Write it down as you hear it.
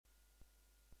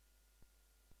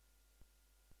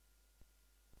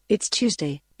It's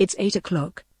Tuesday, it's 8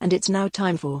 o'clock, and it's now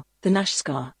time for the Nash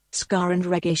Ska and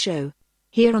Reggae Show,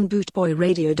 here on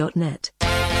bootboyradio.net.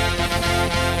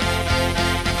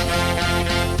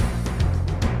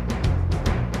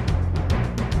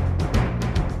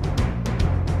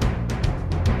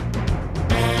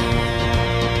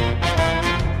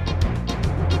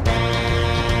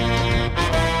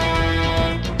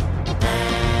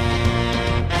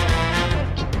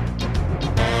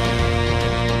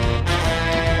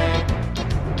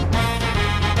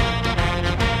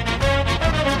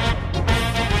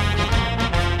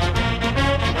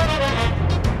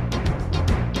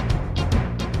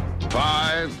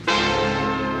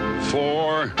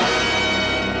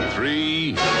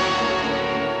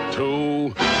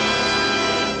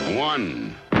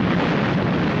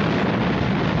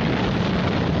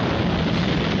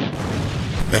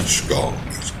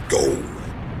 Let's go.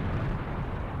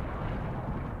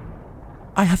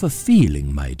 I have a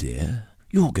feeling, my dear,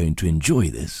 you're going to enjoy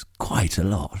this quite a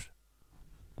lot.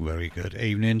 Very good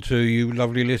evening to you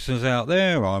lovely listeners out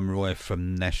there. I'm Roy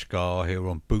from Nashgar here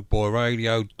on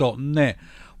bootboyradio.net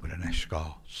with a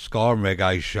Nashgar Ska and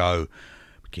Reggae Show.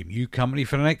 Keeping you company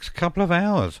for the next couple of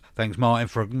hours. Thanks, Martin,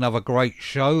 for another great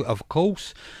show, of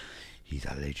course. He's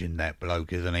a legend, that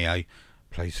bloke, isn't he, eh?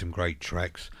 Plays some great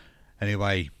tracks.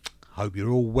 Anyway, hope you're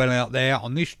all well out there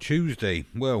on this Tuesday.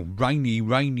 Well, rainy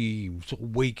sort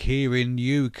of week here in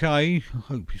the UK. I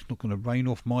hope it's not going to rain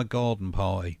off my garden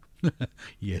party.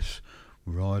 Yes,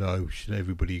 righto,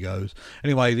 everybody goes.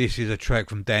 Anyway, this is a track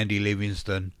from Dandy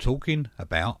Livingstone talking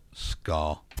about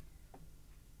ska.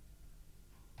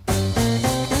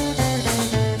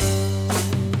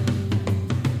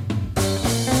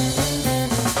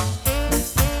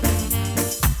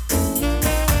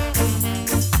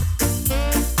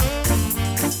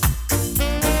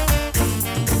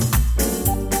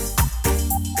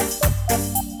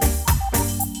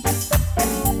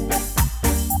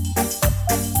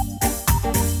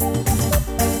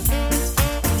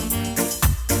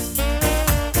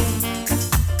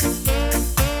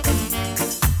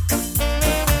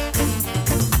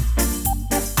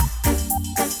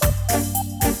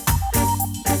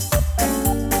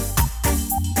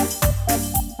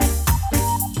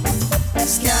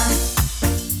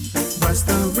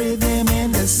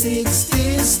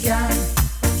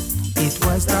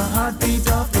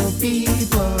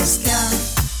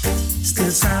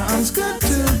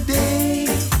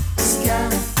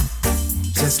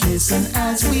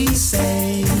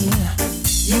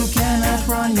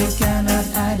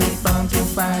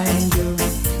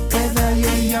 Say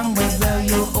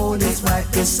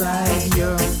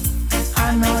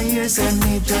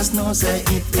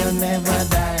it will never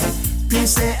die.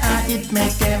 Please say it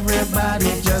make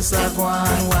everybody just like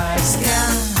one white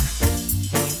sky.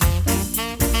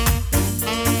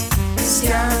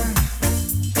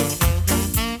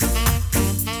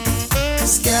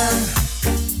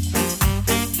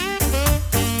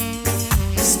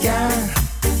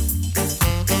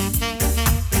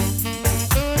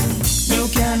 You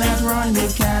cannot run, you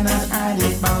cannot hide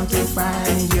it, bound to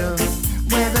find you.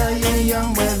 Whether you're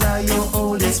young, whether you're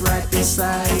old, it's right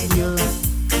beside you.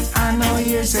 I know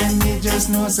you say me, just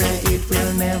know say it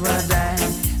will never die.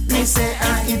 Me say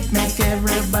it make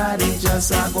everybody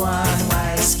just a go on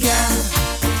white sky.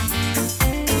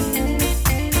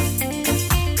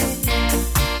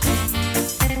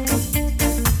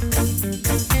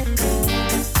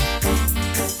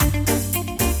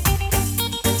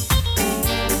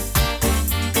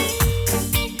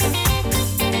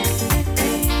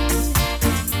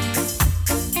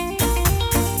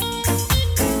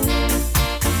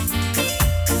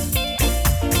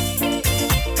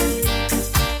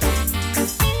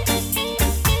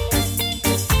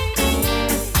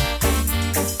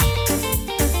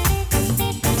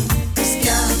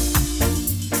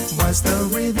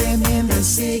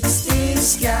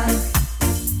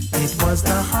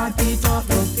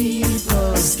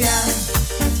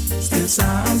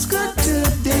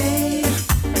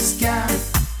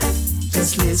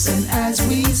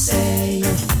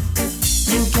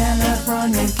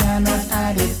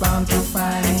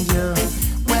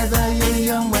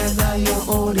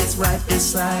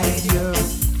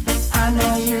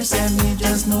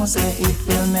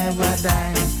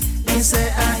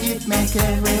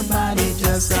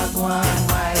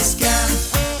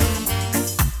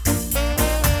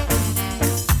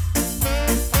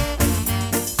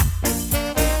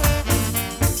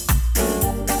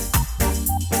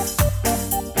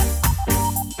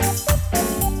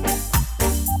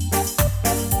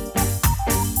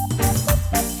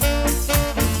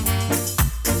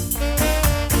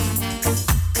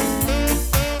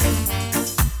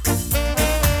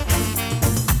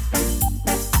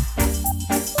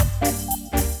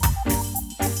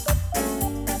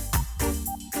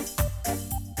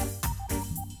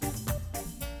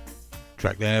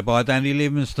 Track there by Dandy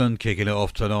Livingstone, kicking it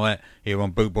off tonight here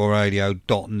on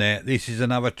bootboyradio.net. This is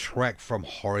another track from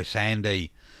Horace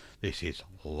Andy. This is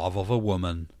Love of a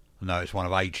Woman. I know it's one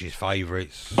of H's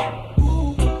favourites.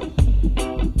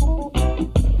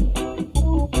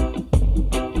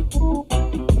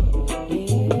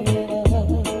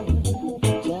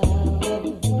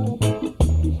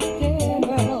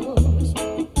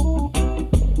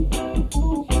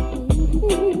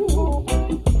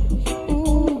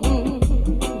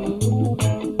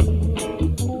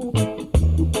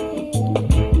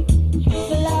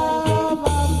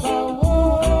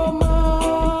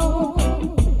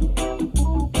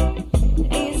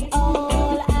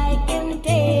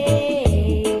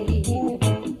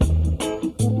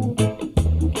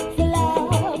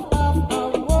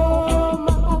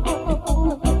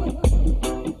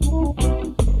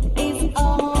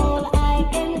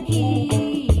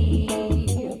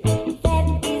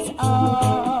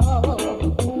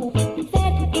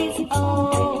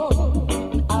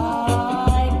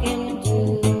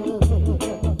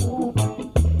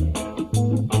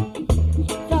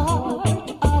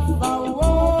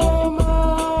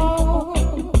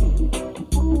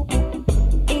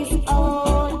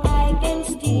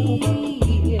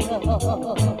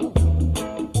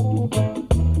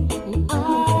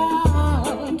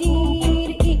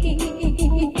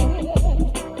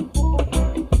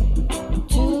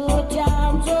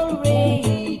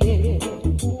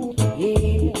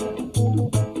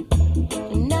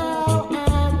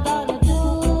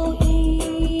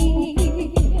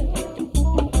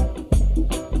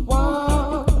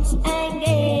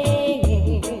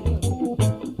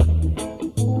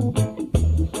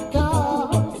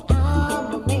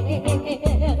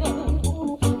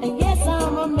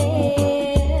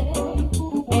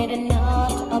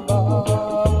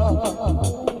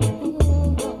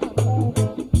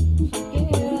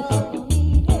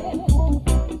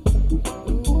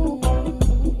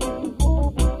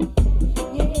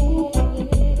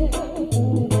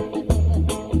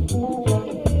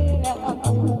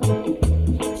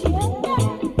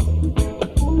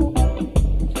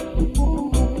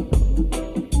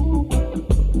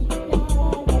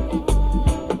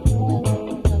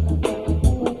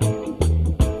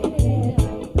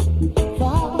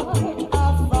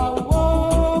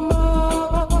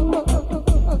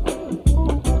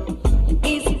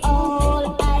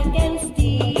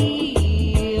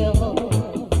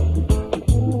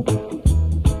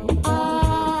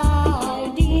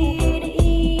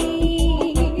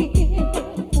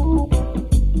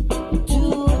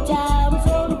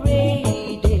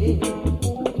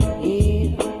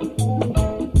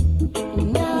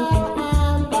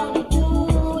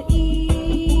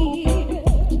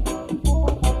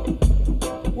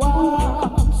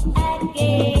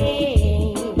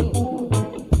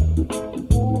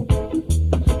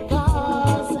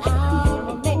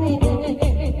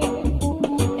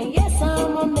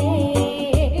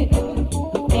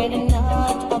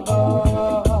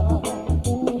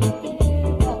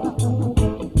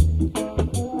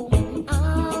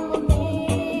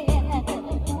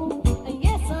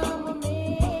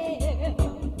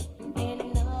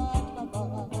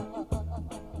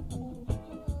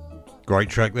 Great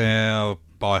track there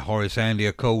by Horace Andy,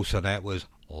 of course, and that was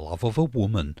Love of a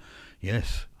Woman.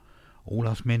 Yes, all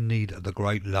us men need the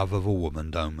great love of a woman,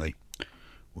 don't we?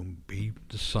 Wouldn't be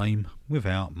the same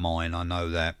without mine, I know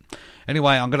that.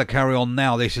 Anyway, I'm going to carry on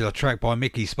now. This is a track by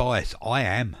Mickey Spice. I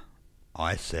Am,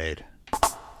 I Said.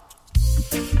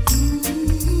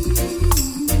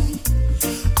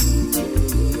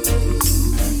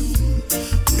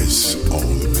 It's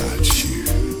all about you.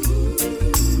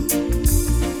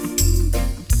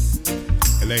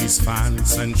 LA's fine with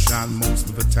sunshine most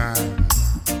of the time,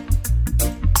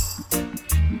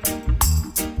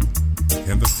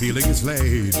 and the feeling is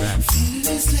laid back.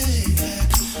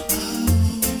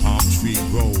 Palm tree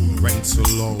grove, rent so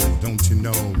low, don't you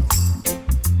know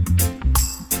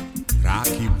that I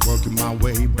keep working my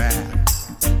way back?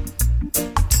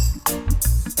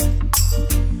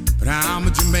 But I'm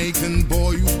a Jamaican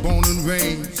boy who's born and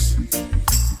raised.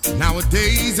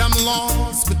 Nowadays I'm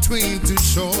lost between two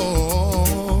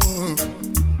shores.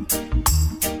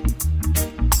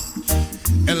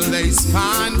 LA's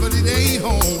fine, but it ain't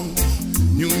home.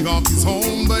 New York is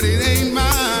home, but it ain't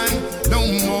mine no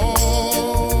more.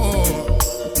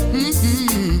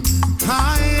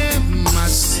 I am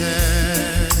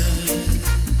myself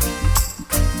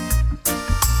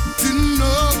to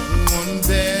no one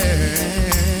there,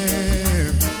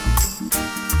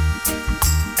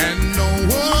 and no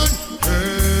one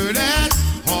heard at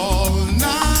all,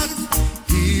 not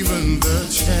even the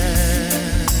chair.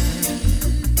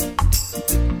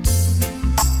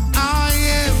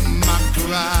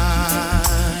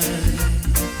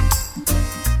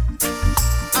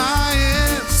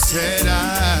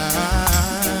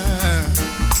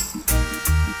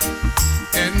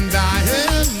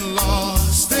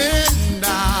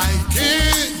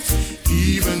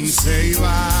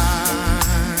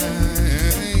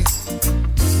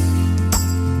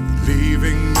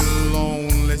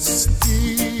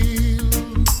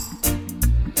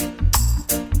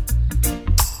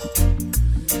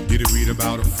 to read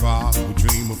about a father who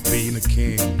dreamed of being a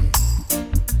king.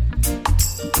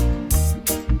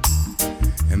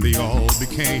 And they all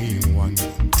became one.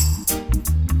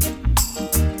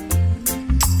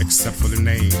 Except for the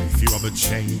name, a few other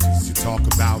changes. You talk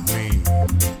about me.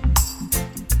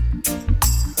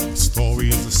 The story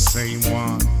is the same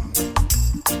one.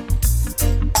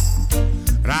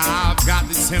 But I've got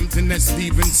this emptiness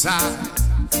deep inside,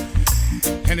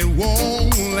 and it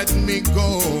won't let me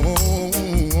go.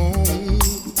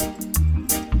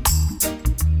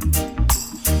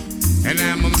 And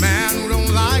I'm a man who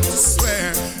don't like to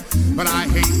swear, but I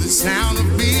hate the sound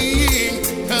of being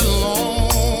alone.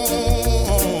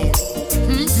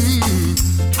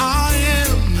 I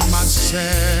am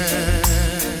myself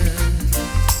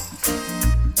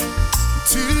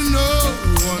to no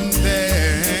one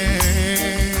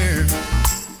there,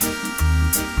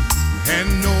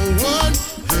 and no one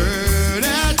heard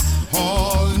at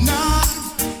all, not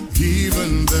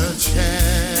even the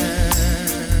chair.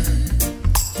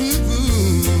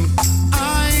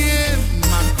 I am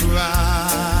my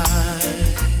cry.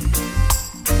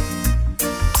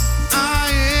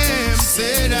 I am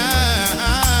said I,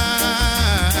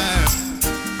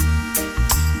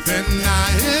 then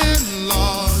I am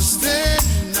lost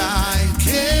and I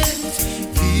can't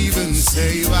even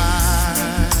say why.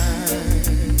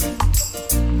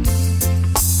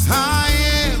 I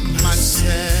am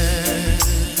myself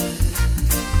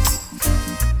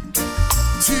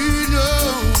to no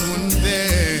one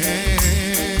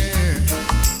there,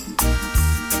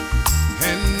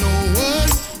 and no one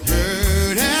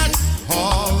heard at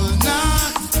all,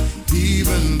 not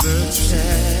even the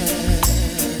chair.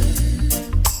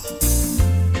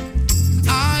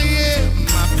 I am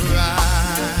my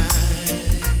pride.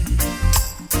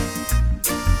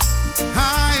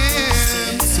 I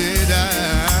am said I,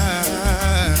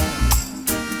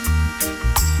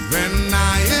 when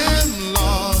I am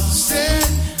lost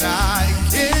and I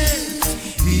can't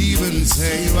even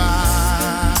say why.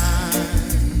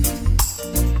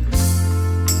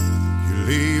 You're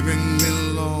leaving me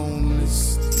lonely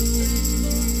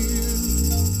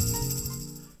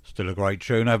Still a great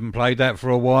tune. Haven't played that for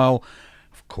a while.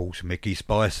 Of course, Mickey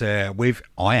Spice there with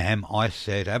I Am, I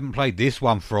Said. Haven't played this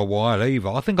one for a while either.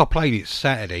 I think I played it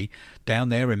Saturday down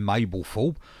there in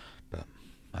Mablethorpe, but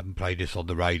I haven't played this on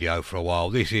the radio for a while.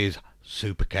 This is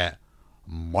Supercat,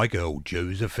 My Girl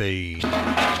Josephine.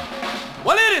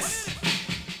 Well, it is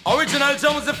original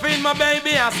Josephine, my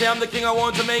baby. I say I'm the king, I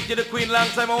want to make you the queen. Long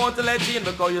time I want to let you in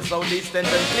because you're so distant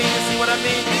and clean. You see what I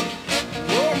mean?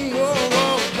 Whoa, whoa,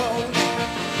 whoa, whoa.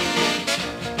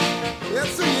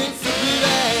 Yes, it needs to be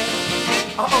there.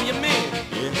 Oh, you mean?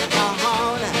 Yeah.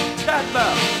 Chat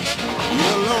about.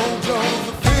 Hello,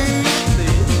 Josephine.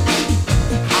 See?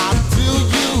 How do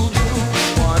you do?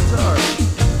 What's her?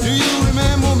 Do you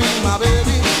remember me, my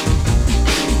baby?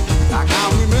 Like I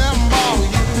remember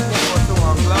you. What's the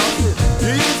one glasses?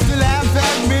 You used to laugh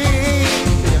at me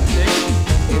Same thing.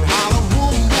 and holler,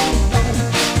 boom, boom, boom.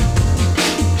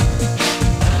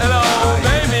 Hello,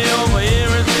 baby, over here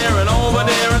is near and over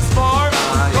there is far.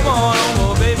 Come on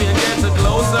over, baby, and get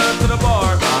closer to the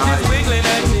bar. She's wiggling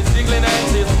and she's jiggling and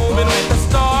she's moving with the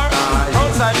star.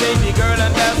 Outside, baby girl,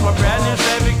 and that's my brand new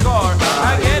Chevy car.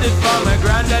 I get it from my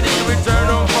granddaddy, return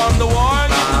home from the war.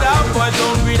 Get it out, boys,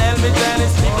 don't read helmet and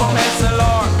it's stick up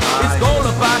SLR. It's gold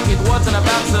a pocket, what's in a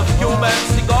box of Cuban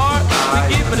cigar. We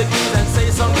give me the keys and say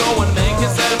some go and make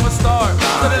yourself a star.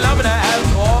 So the love of the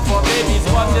alcohol for babies,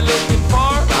 what you're looking for.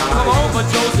 Come over,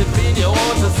 Josephine, you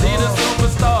want to see the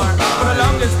superstar. For the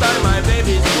longest time, my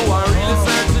babies, you are really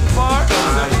searching for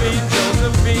Josephine,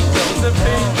 Josephine,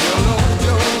 Josephine. Hello,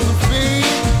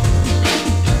 Josephine.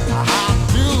 How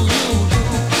do you do?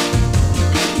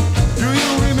 Do you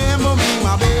remember me,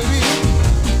 my baby?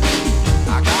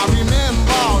 Like I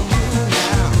remember you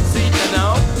now. See you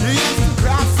now, You used to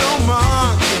cry so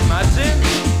much. imagine.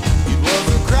 It was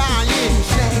a crying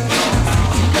shame.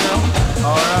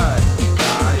 Alright.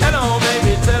 Hello,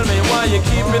 baby, tell me why you're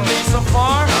keeping me so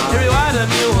far. If you had a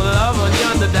new love on you,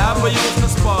 the dapper used to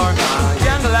spar.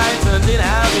 Candlelight and then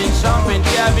having champagne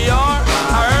caviar.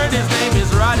 I heard his name is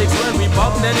Radix when we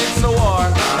bumped and it's a war.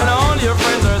 And all your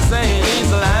friends are saying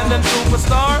he's a London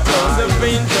superstar.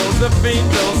 Josephine, Josephine,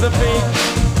 Josephine.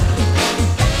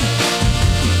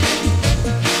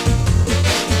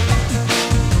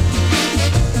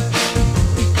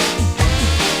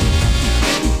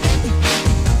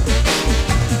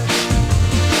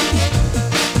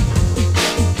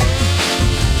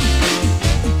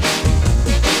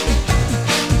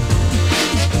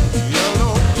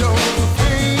 Hello,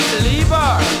 Josephine. Leave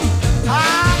her.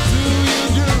 How do you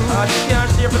do? She can't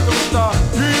share for two stars.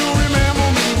 Do you remember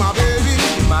me, my baby?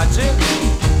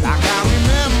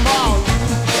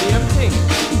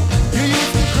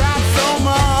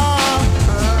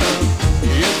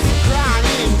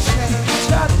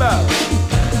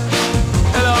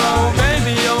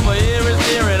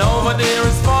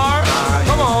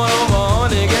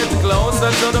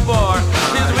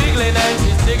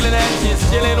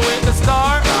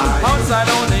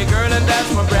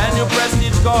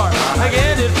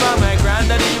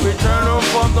 return home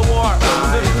from the war.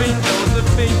 Josephine,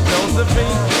 Josephine,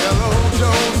 Josephine. Hello,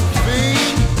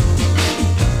 Josephine.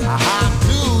 How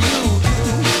do you do?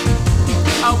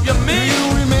 How you Do mean? you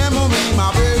remember me,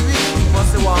 my baby?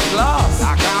 Must have one glass.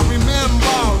 I can't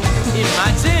remember.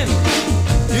 Imagine,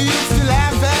 You used to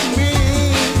laugh at me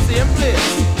same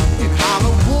place. and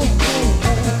holler, boom, boom,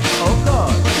 boom. Oh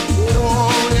God. Oh,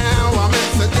 now I'm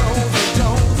Mr.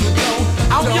 Josephine.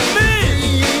 How you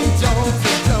mean?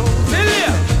 Josephine.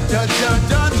 Million.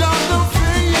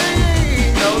 Josephine.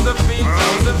 Josephine, Josephine,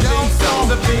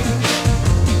 Josephine.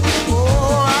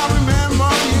 Oh, I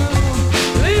remember you.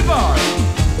 Levi.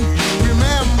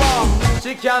 Remember.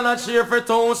 She cannot cheer for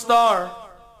Tone Star.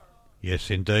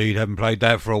 Yes, indeed. Haven't played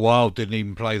that for a while. Didn't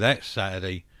even play that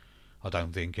Saturday. I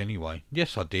don't think, anyway.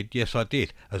 Yes, I did. Yes, I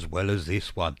did. As well as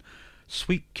this one.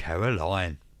 Sweet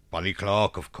Caroline. Buddy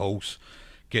Clark, of course.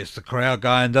 Gets the crowd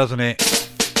going, doesn't it?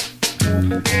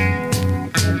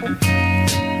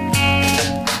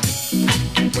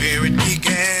 Where it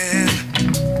began,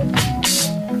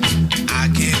 I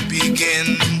can't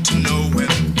begin to know it,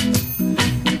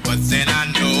 but then I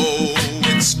know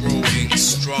it's growing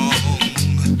strong.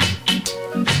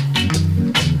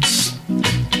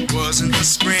 Wasn't the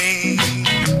spring,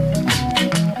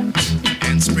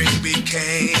 and spring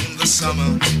became the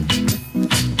summer.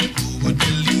 Who would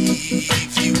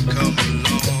believe you'd come along?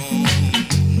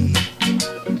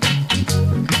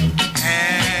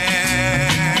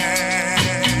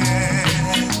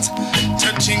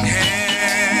 Touching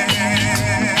hand,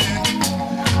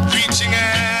 reaching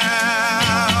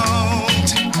out,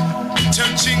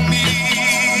 touching me,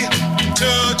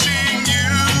 touching you.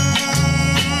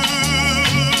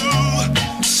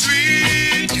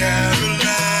 Sweet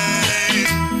Caroline,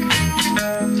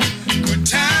 good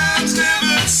times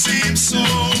never seem so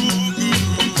good.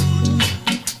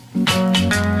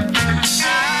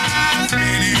 I've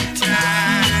been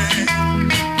inclined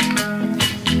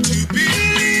to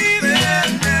believe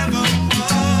it never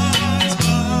was,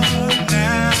 but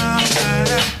now I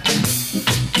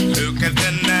look at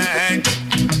the night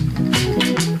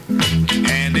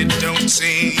and it don't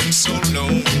seem so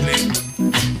lonely.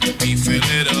 We fill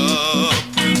it up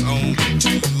with only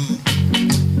two.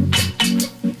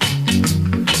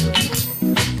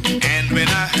 And when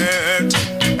I hurt,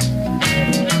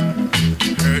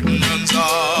 hurting runs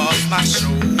off my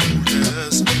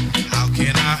shoulders. How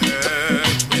can I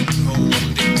hurt when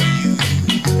holding you?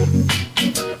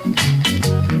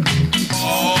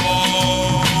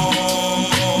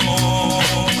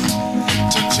 Oh,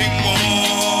 touching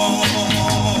more,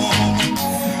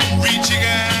 reaching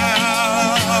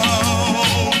out,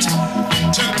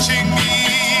 touching me,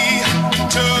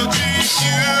 touching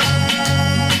you.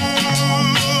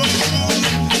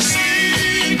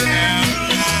 Sweet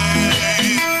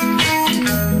Caroline,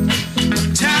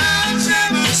 good times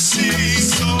never seem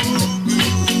so good.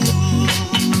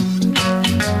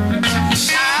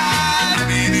 I've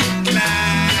been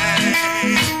inclined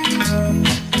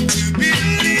to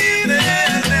believe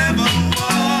there never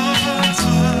was,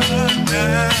 but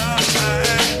now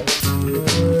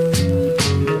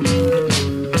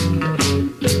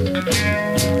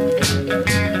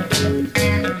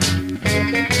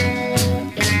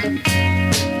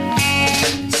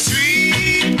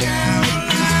Sweet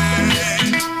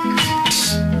Caroline,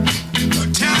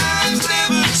 good times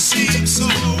never seem so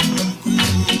good.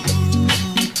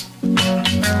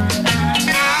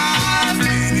 I've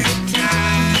been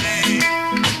inclined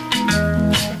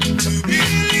to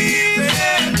believe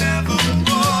there never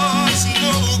was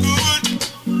no good.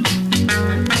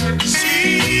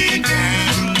 Sweet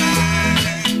Caroline,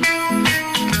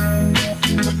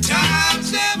 good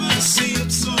times never seem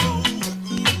so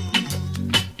good.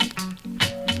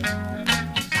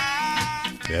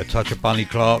 Yeah, touch of Bunny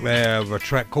Clark there of a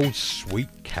track called Sweet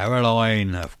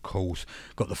Caroline, of course.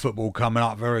 Got the football coming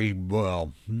up very,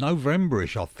 well,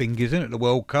 Novemberish, I think, isn't it? The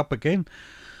World Cup again.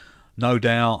 No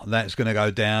doubt that's going to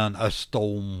go down a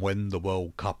storm when the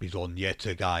World Cup is on yet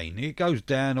again. It goes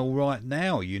down all right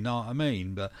now, you know what I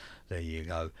mean? But there you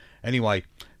go. Anyway,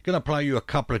 going to play you a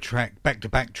couple of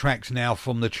back-to-back tracks now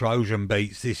from the Trojan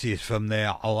Beats. This is from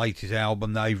their latest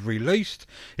album they've released.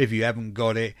 If you haven't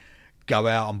got it, go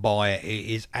out and buy it. It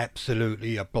is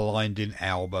absolutely a blinding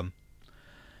album.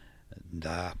 And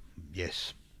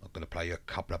yes, I'm going to play you a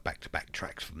couple of back-to-back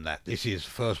tracks from that. This is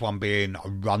first one being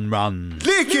Run Run.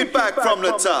 Lick it back from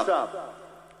the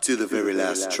top to the very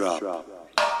last drop. Run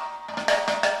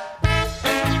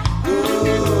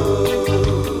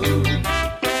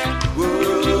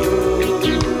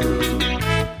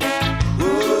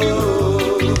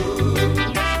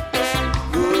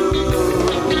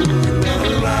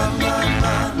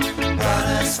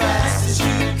as fast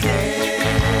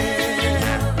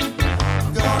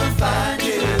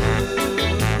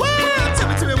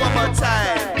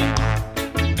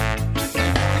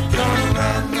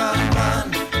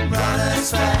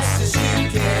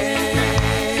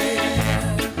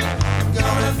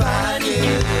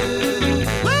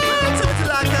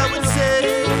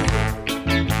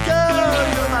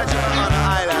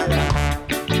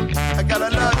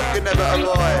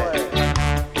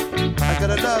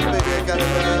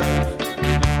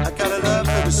got a love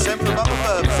for the simple of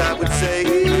verbs, I would say.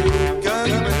 Girl,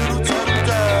 you're a little turtle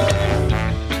dove.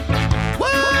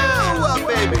 Whoa,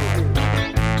 baby.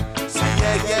 See,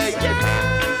 yeah.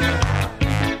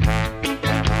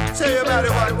 Tell you about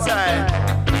it one time.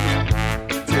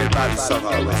 Tell you about the song I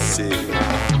always sing.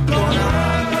 Gonna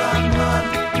run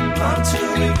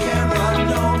till we can't run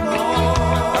no more.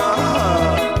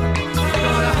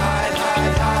 Gonna hide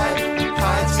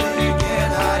till you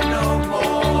can't hide no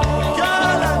more.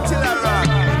 Girl, until I run.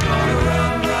 Gonna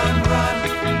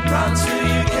run till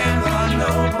you can't run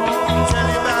no more. Tell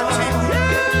you about it,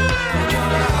 yeah.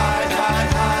 Gonna hide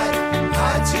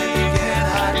till you can't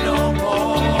hide no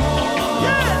more.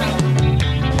 Yeah.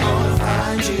 Gonna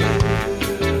find you.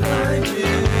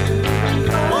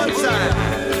 One time.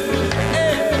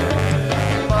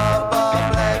 Baba,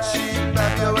 black sheep,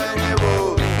 have you any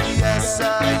wool? Yes,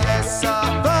 sir.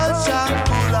 Birds are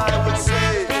cool, I would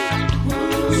say.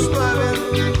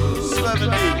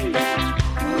 Swerving me.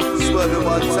 Swerving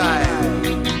one time.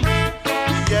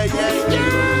 Yeah.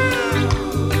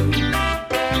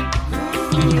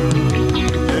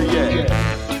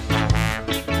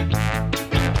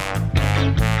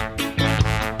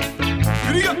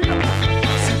 Here we go.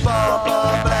 See, Baba,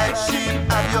 black sheep,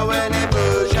 have you any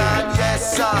version? Yes,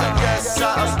 sir.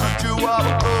 I'll split you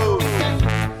up, oh.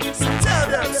 So tell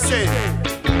them, say.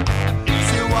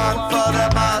 See, one for the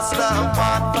master,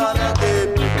 one for the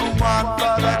babe, one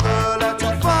for the girl, and to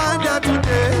find out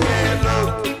today. Yeah,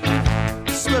 look,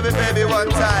 swerve it, baby, one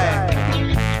time.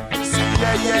 See,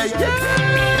 yeah.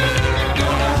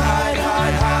 Gonna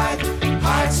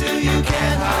hide till you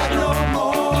can't hide no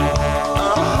more.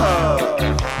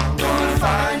 Gonna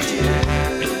find you.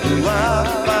 I'll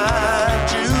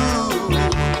find you.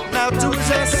 Now do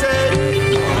as I say.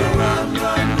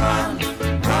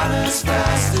 Run as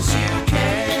fast as you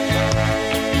can.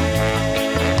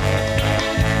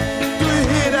 Do you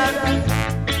hear that?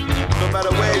 No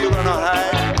matter where you run or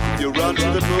hide, if you run to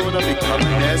the moon, I'll be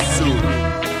coming there soon.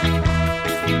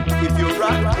 If you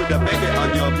rock with the baby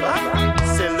on your back,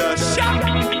 say little shot.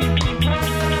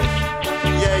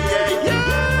 Yeah.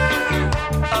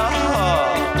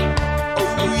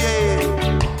 Oh yeah.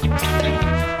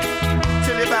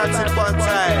 Tell you about it one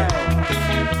time.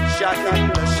 Shock,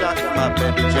 my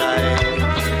baby giant.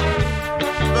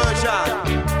 Version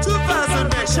 2000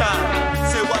 nation.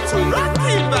 Say what's a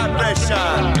rocking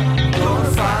vibration.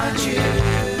 Gonna find you.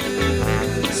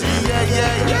 See,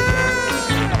 yeah.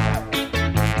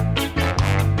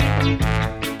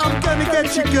 I'm gonna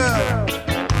get you, girl.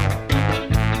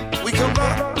 We can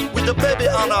rock with the baby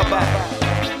on our back.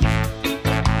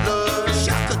 Love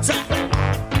shock attack.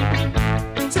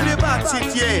 Tell you about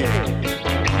it, yeah.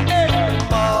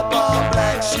 Baba,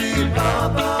 black sheep.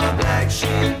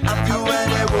 Have you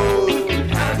any wool?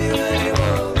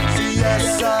 See, yes,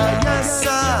 sir.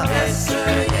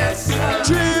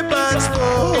 3 bags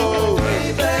full.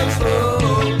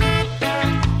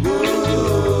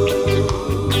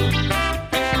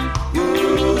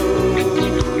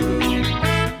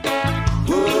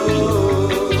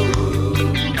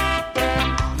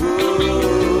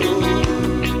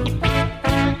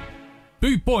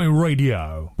 Boot Boy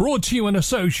Radio, brought to you in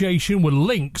association with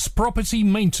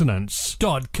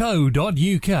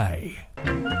linkspropertymaintenance.co.uk.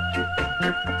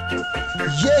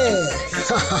 Yeah!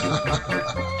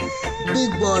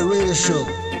 Big Boy Radio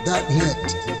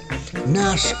Show.net.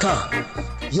 Nashka.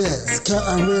 Yes, Ska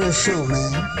and Radio Show,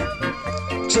 man.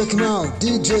 Check him out,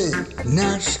 DJ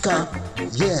Nashka.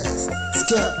 Yes,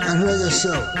 Ska and Radio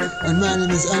Show. And my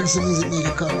name is Anderson Music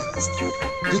Maker Collins.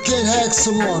 You can't hack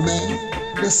some more, man.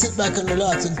 Just sit back and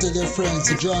relax and tell your friends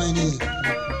to join in.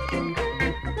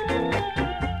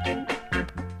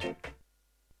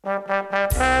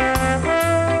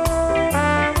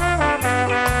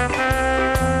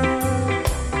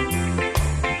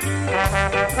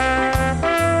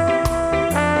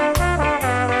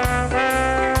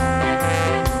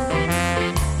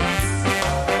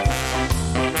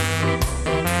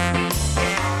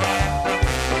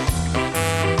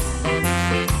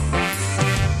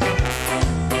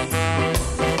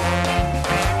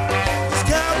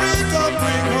 Ska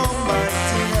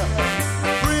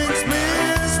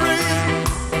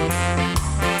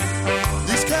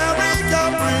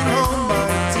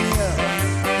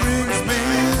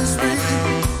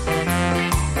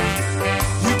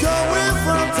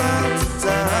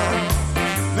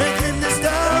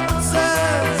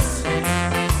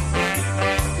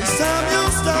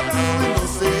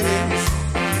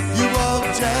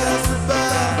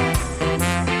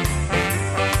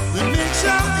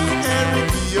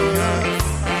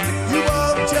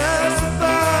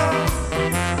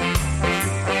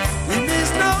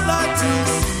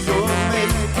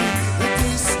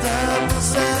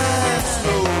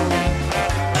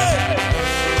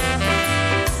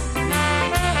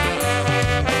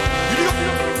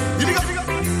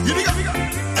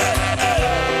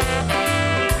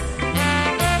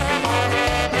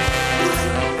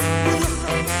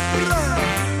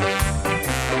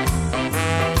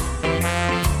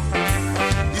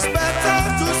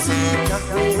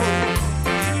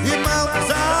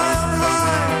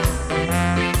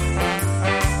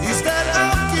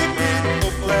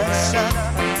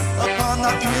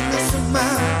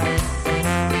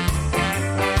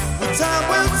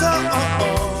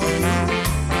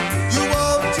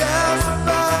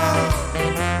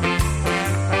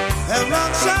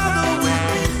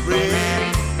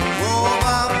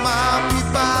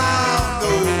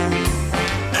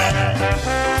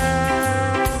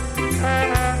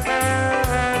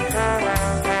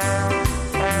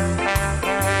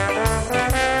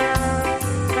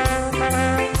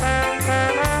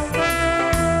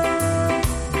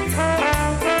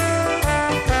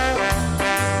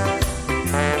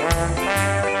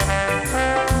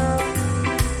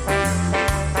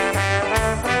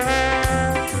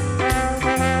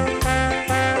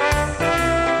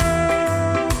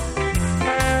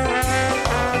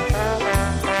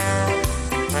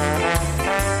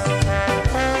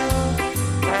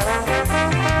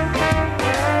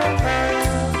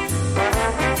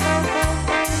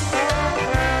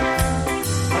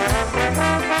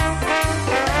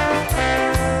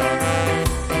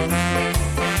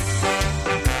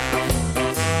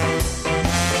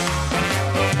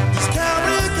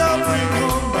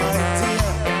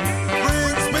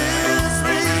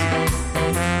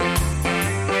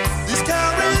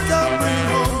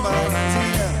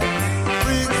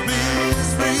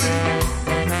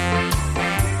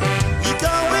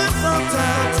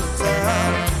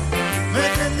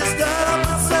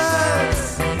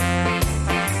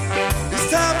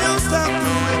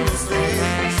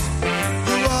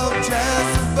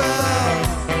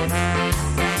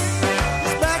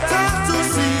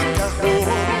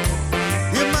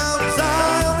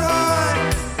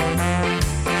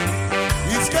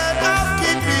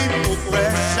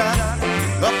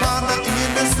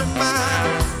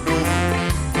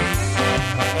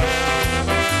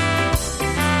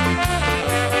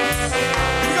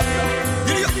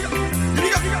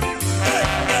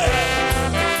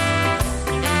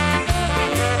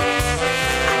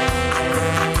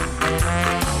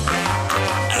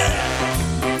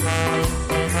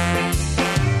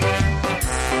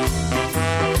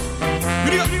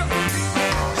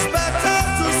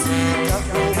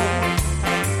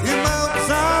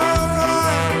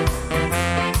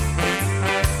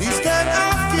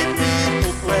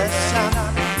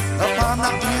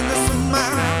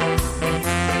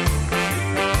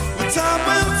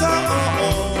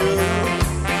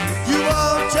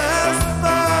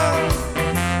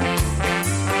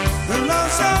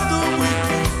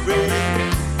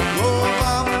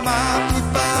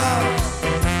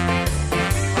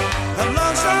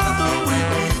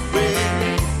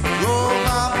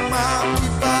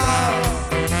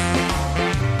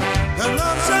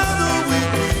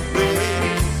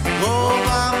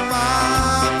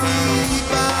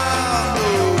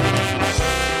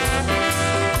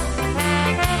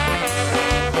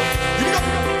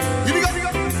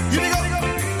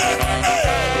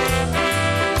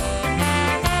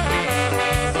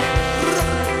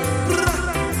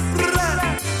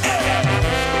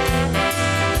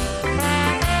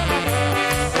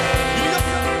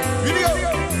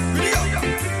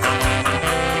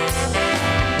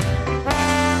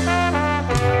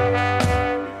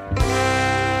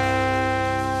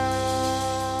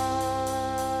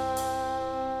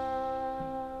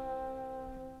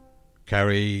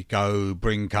Carry Go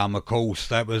Bring Come, of course.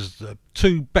 That was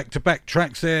 2 back-to-back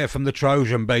tracks there from the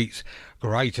Trojan Beats.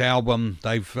 Great album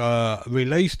they've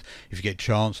released. If you get a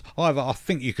chance, either I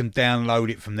think you can download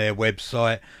it from their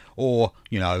website, or,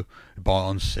 you know, buy it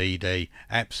on CD.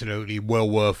 Absolutely well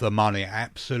worth the money.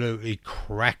 Absolutely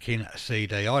cracking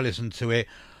CD. I listened to it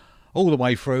all the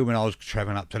way through when I was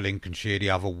travelling up to Lincolnshire the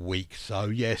other week. So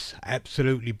yes,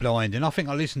 absolutely blinding. I think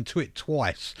I listened to it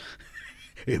twice.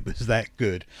 It was that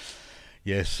good.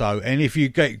 Yes, so, and if you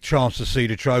get a chance to see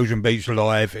the Trojan Beats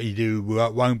live, you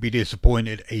won't be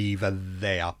disappointed either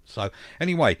there. So,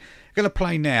 anyway, going to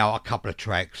play now a couple of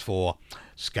tracks for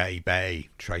Scatty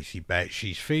Betty, Tracy Betts.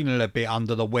 She's feeling a bit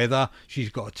under the weather. She's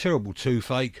got a terrible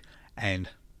toothache and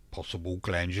possible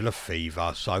glandular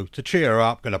fever. So, to cheer her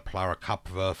up, going to play her a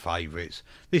couple of her favourites.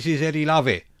 This is Eddie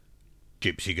Lovett,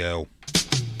 Gypsy Girl.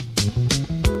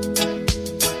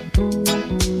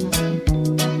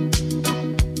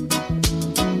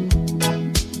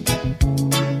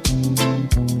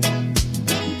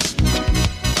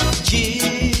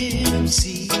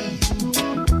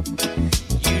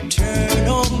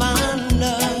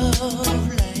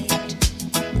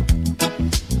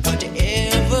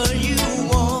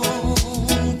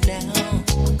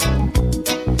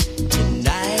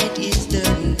 Tonight is the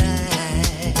night.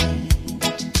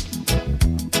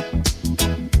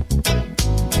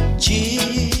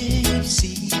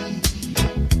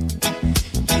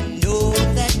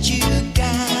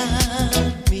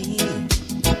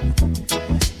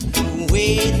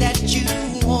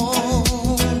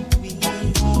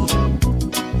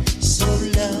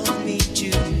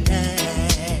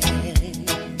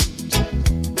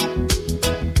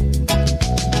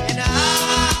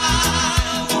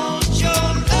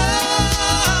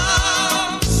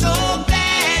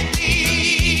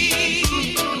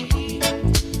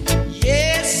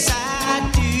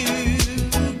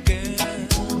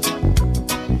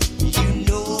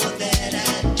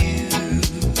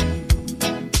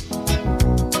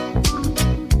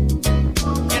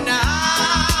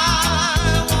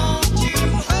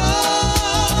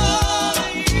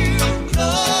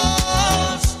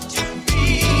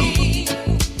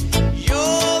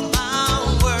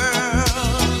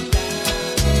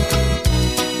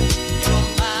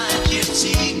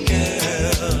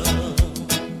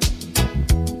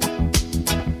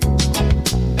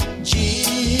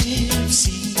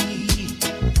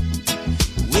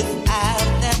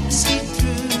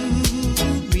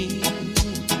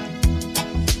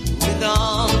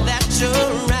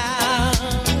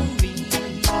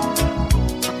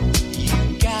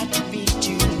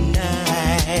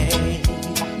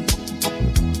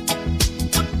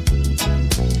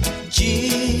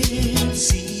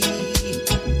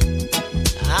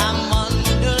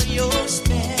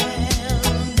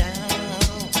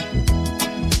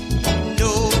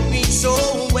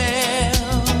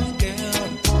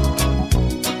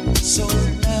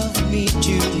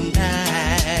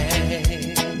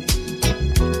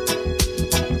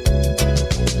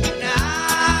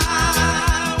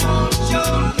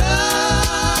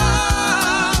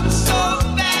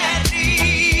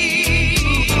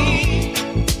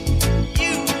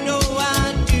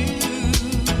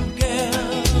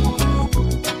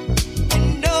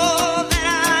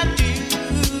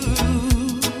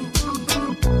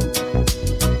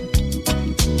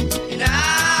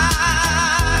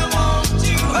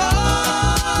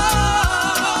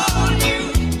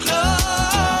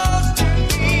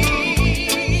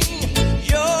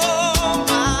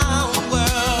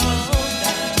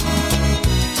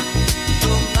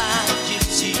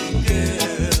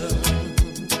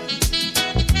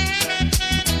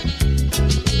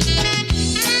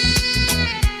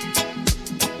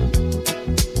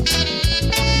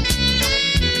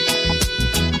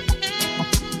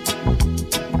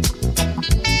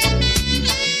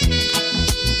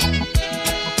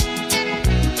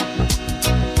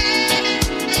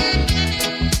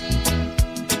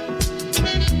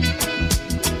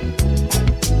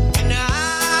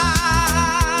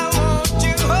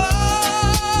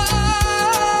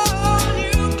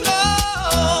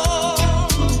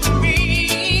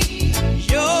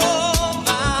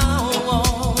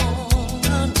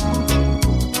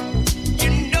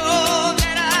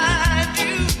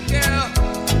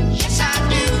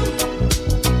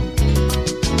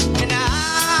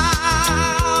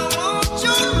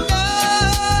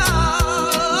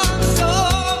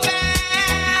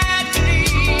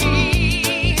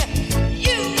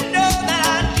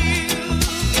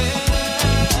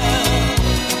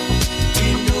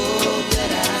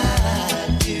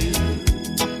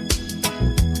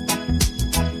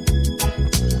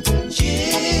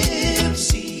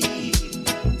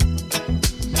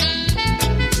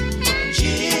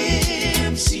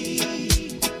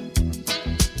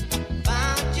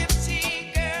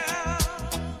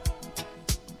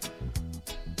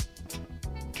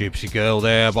 Gypsy Girl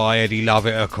there by Eddie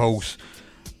Lovett, of course.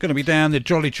 Going to be down the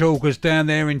Jolly Chalkers down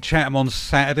there in Chatham on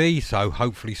Saturday, so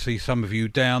hopefully see some of you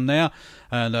down there,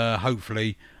 and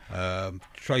hopefully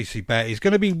Tracy Bat is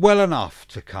going to be well enough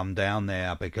to come down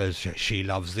there because she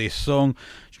loves this song.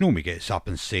 She normally gets up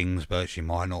and sings, but she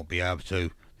might not be able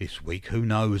to this week, who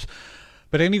knows.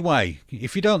 But anyway,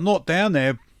 if you're not down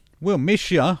there, we'll miss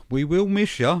you. We will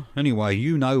miss you. Anyway,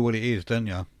 you know what it is, don't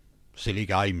you? Silly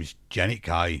Games, Janet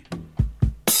Kay.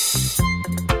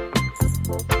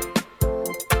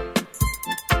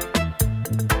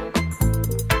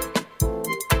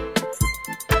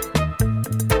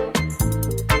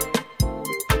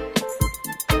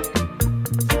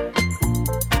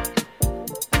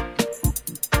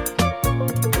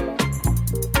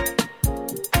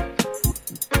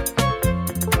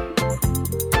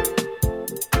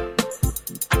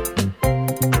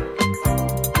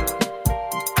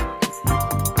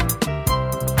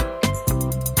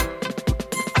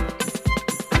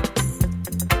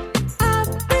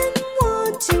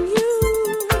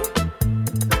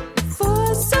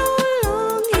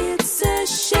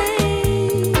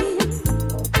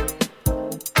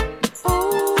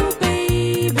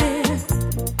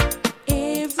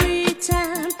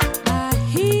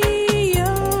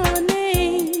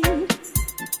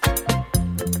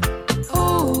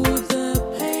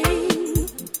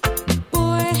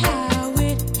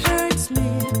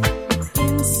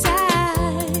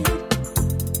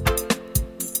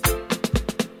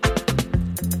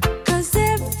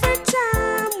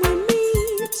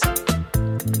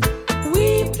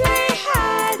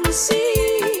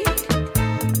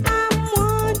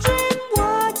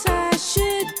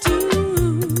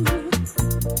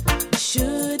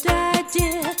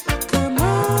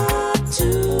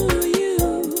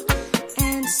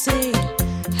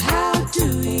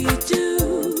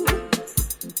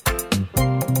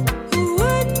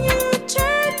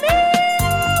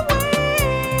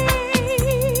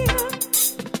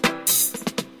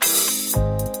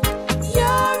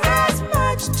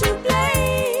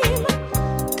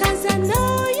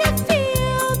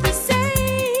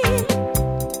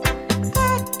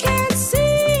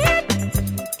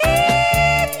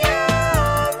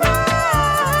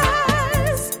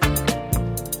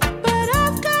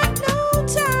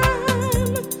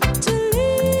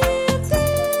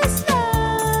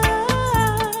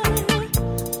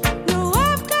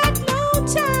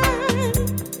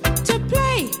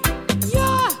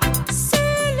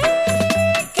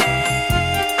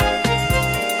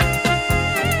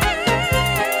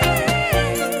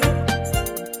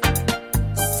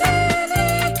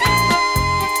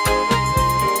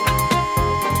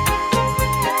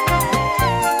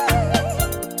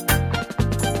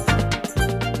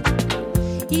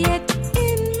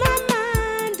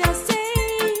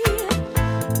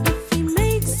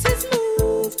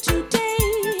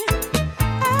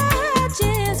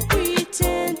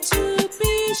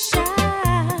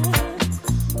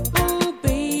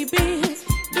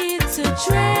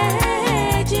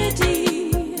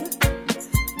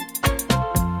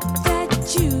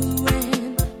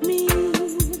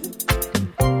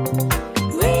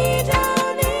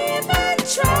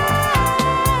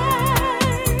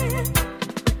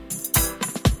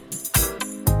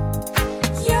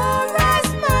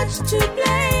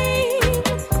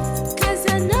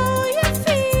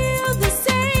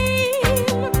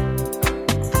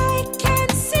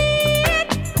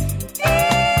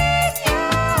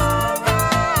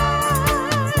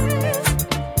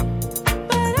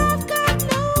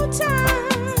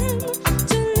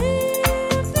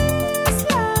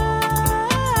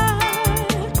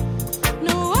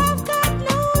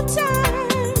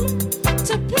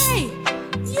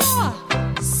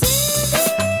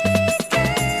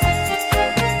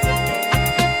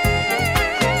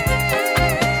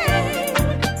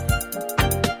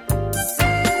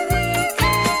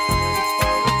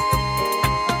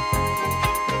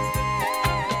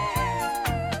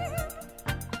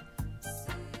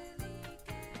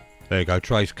 There you go,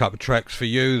 Trace, a couple of tracks for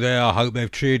you there. I hope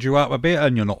they've cheered you up a bit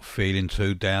and you're not feeling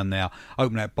too down now.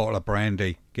 Open that bottle of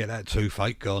brandy, get that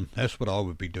toothache gone. That's what I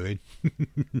would be doing.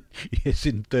 Yes,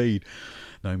 indeed.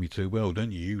 Know me too well,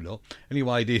 don't you, you lot?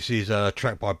 Anyway, this is a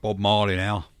track by Bob Marley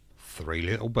now. Three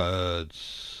Little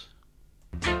Birds.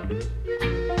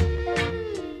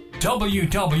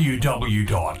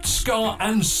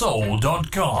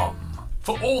 www.scarandsoul.com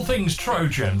for all things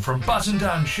Trojan, from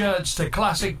button-down shirts to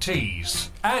classic tees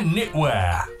and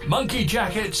knitwear, monkey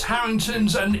jackets,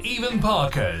 Harringtons and even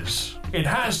Parkers. It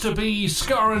has to be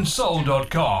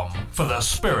scarandsoul.com for the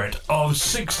spirit of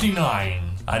 69.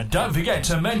 And don't forget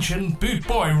to mention Boot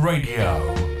Boy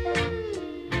Radio.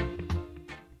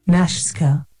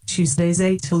 Nashska, Tuesdays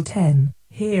 8 till 10,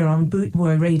 here on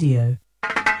Bootboy Radio.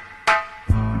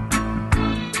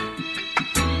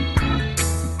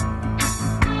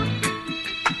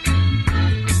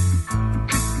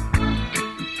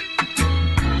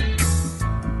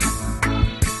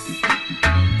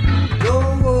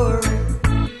 Don't worry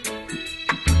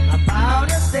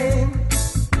about a thing,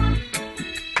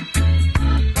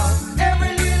 'cause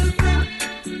every little thing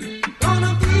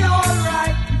gonna be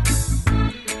alright.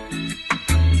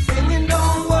 Singing,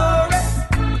 don't worry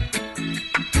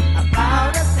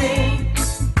about a thing,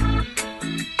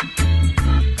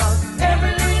 'cause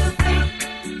every little thing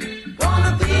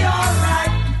gonna be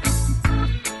alright.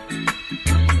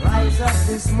 Rise up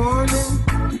this morning,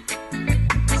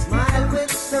 smile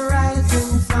with the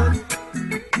rising sun.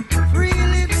 Three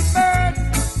little birds,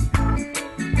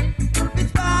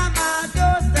 it's by my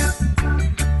doorstep,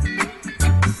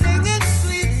 singing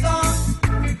sweet songs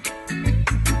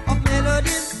of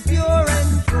melodies pure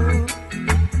and true,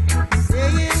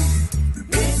 saying,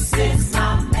 this is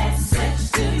my message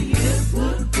to you.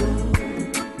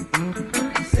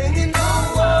 Singing, don't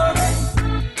worry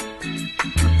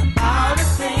about a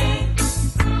thing,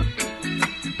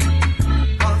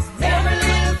 'cause every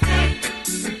little thing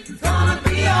is gonna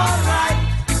be alright.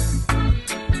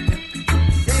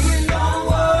 Saying, don't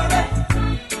worry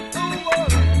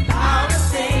about a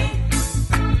thing,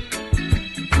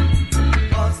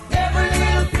 'cause every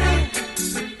little thing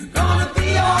is gonna be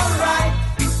alright.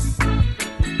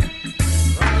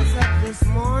 Rise up this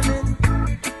morning,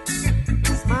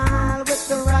 smile with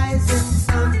the rising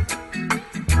sun.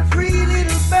 Three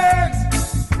little birds,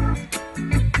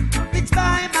 it's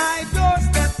by my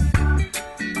doorstep,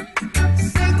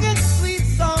 singing sweet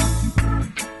songs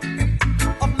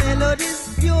of melodies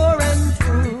pure and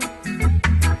true,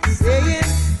 saying,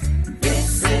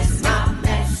 this is my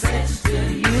message to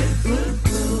you.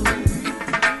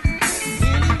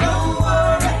 Really don't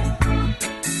worry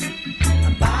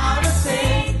about a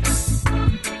thing.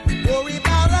 Worry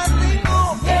about a thing,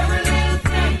 oh, every little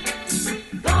thing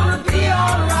gonna be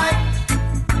alright.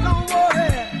 Don't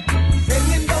worry,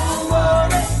 singing, don't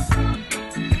worry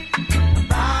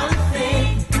about a thing.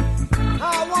 I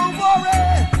won't worry,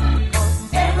 'cause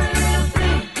every little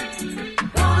thing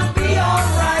gonna be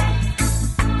alright.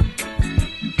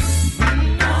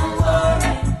 Don't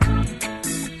worry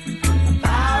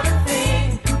about a thing,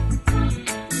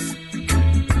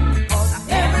 'cause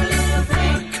every little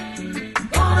thing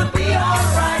gonna be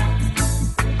alright.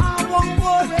 I won't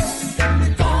worry,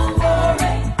 don't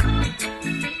worry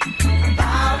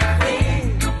about a thing,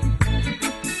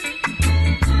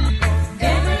 'cause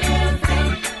every little thing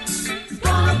is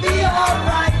gonna be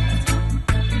alright.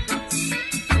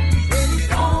 Please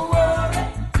don't worry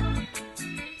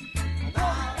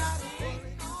about a thing.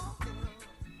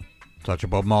 Touch of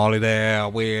Bob Marley there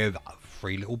with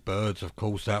Three Little Birds, of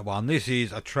course, that one. This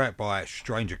is a track by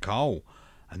Stranger Cole,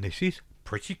 and this is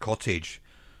Pretty Cottage.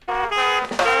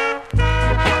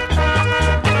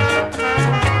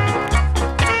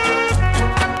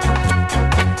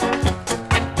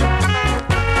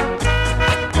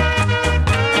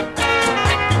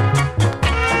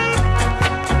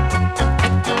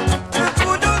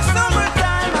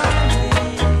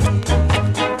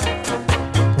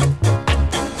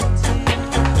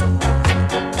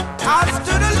 I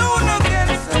stood alone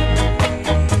against the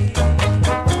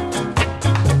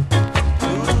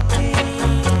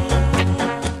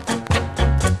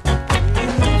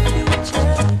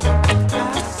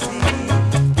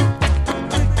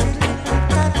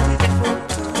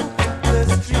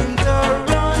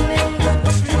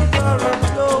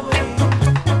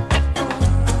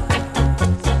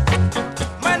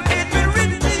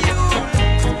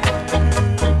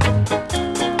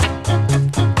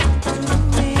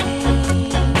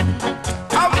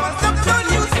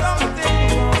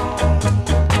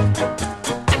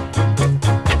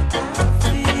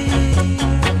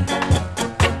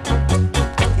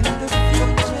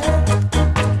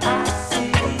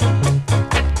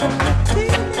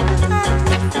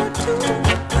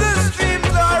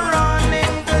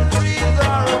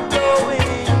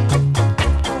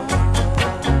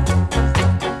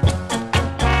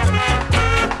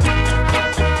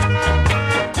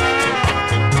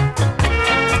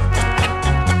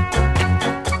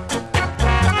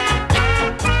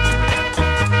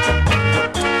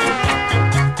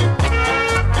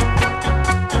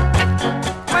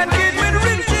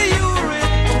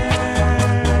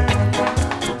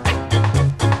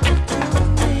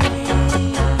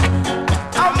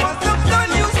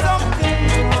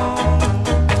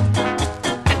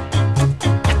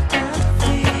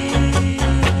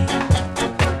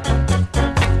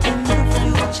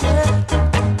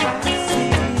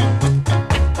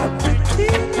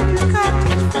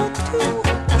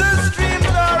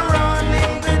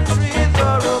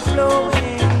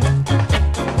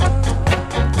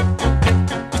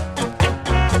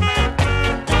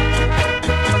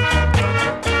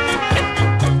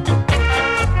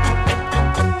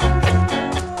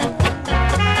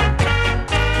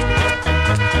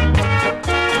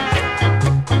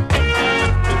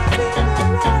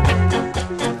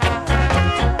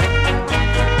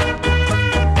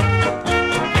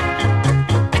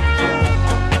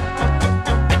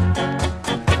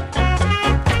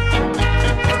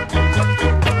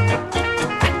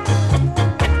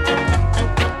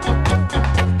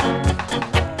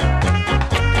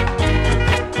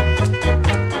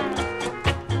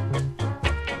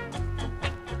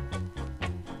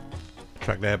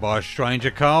there by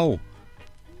Stranger Cole.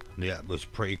 Yeah, it was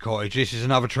Pretty Cottage. This is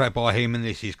another track by him, and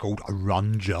this is called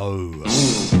Run Joe.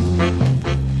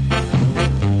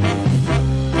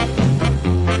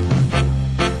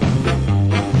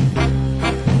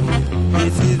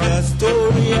 This is a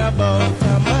story about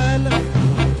a man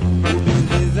who built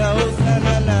his house on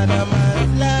another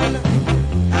man's land.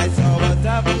 I saw what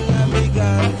happened and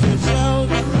began to shout,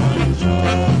 Run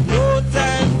Joe. No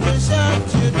time to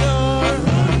shut your door,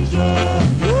 Run Joe.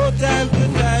 No time to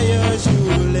tie your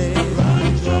shoelace,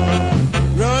 Run Joe.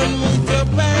 Run with your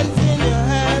pants in your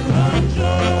hand, Run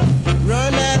Joe.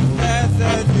 Run as fast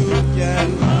as you can,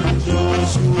 Run Joe.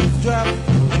 Shoes drop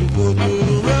and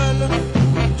couldn't run.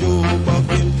 Joe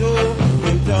bucked into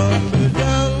him tumble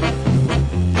down.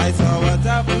 I saw what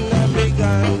happened and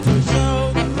began to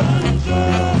shout, Run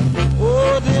Joe.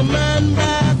 Oh, the man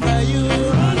back are you,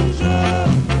 Run Joe.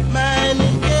 Mine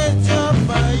in ketchup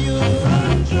are you,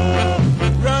 Run Joe.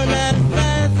 Run as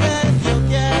fast as you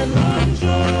can, Run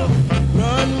Joe.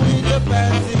 Run with your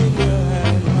pants in your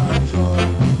hand, Run Joe.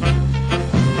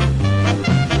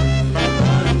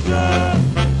 Run Joe.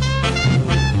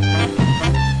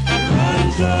 Run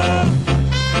Joe.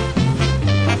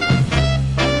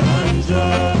 Run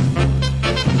Joe.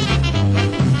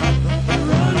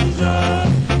 Run Joe.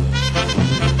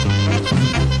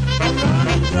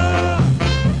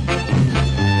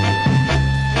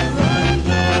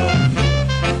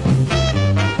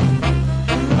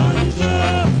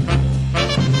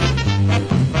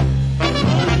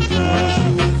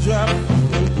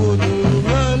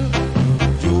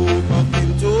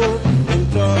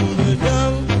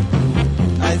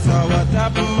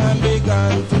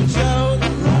 Began to shout,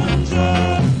 Run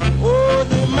Joe. Oh,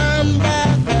 the man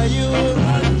back are you,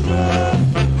 Run Joe.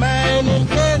 Mine in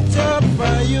ketchup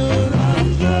are you, Run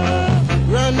Joe.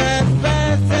 Run as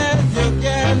fast as you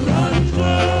can, Run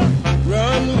Joe.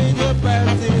 Run with your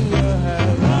pants in your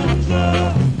hand, Run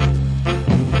Joe.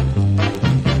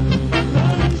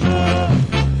 Run Joe.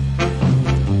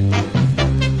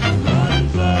 Run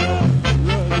Joe.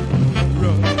 Run,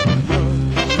 run, run,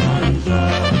 Run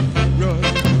Joe. Run.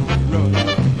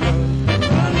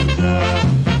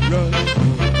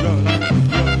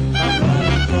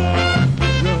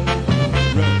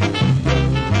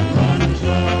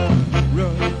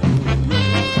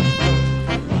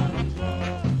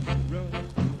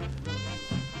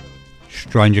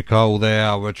 Stranger Cole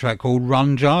there with a track called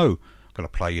Run Joe. Gonna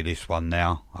play you this one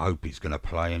now. I hope it's gonna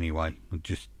play anyway. I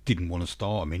just didn't want to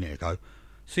start a minute ago.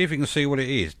 See if you can see what it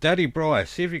is. Daddy Bryce,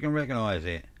 see if you can recognise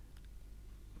it.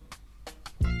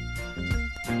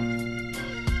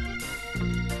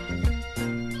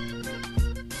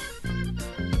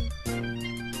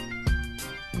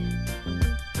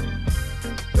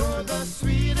 You're the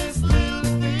sweetest little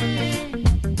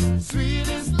thing,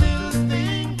 sweetest little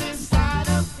thing this side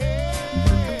of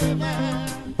heaven.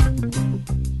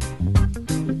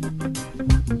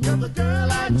 You're the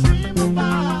girl I dream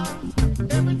about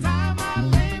every time I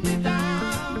lay me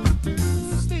down to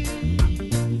sleep.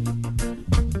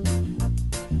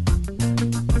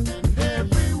 And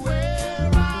everywhere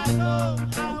I go,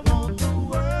 I want the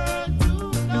world to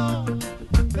know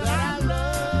that I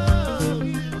love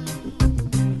you.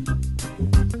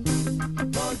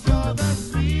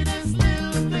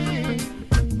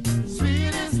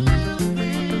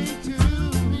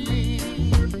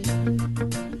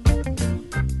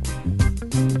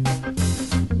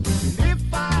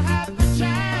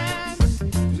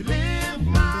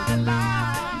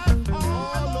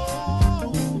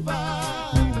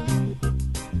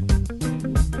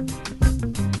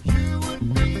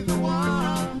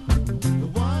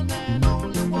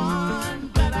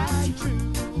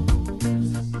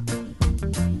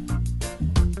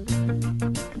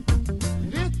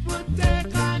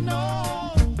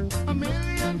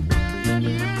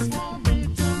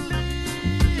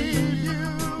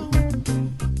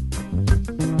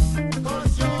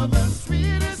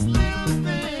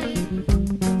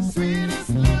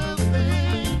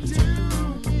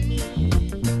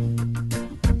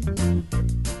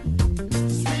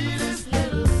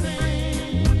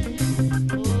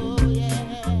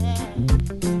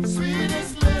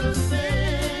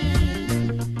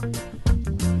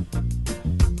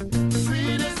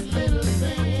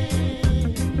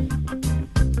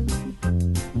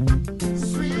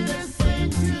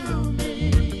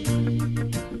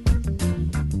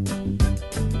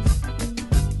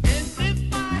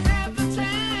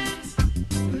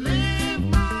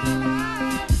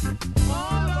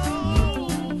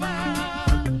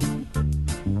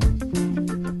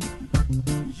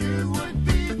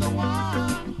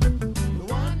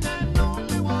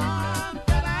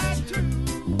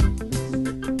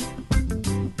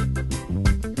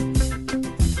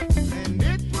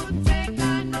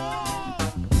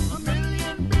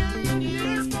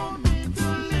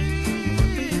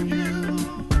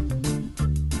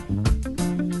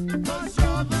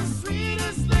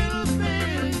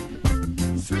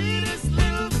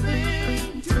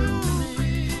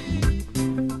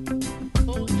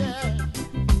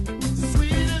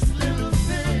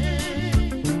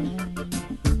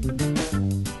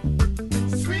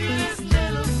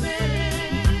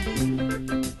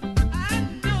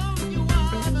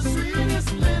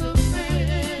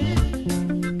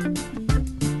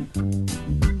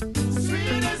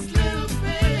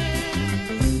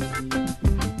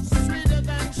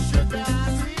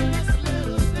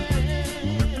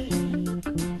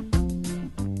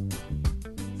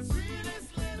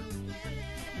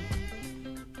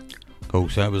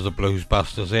 course, that was the Blues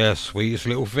Busters there. Sweetest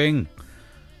little thing.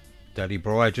 Daddy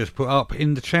Bry just put up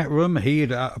in the chat room. He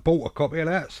had bought a copy of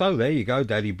that. So there you go,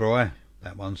 Daddy Bry.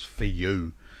 That one's for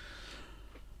you.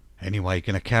 Anyway,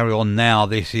 going to carry on now.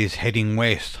 This is Heading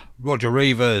West. Roger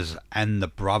Reavers and the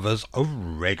Brothers of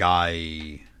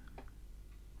Reggae.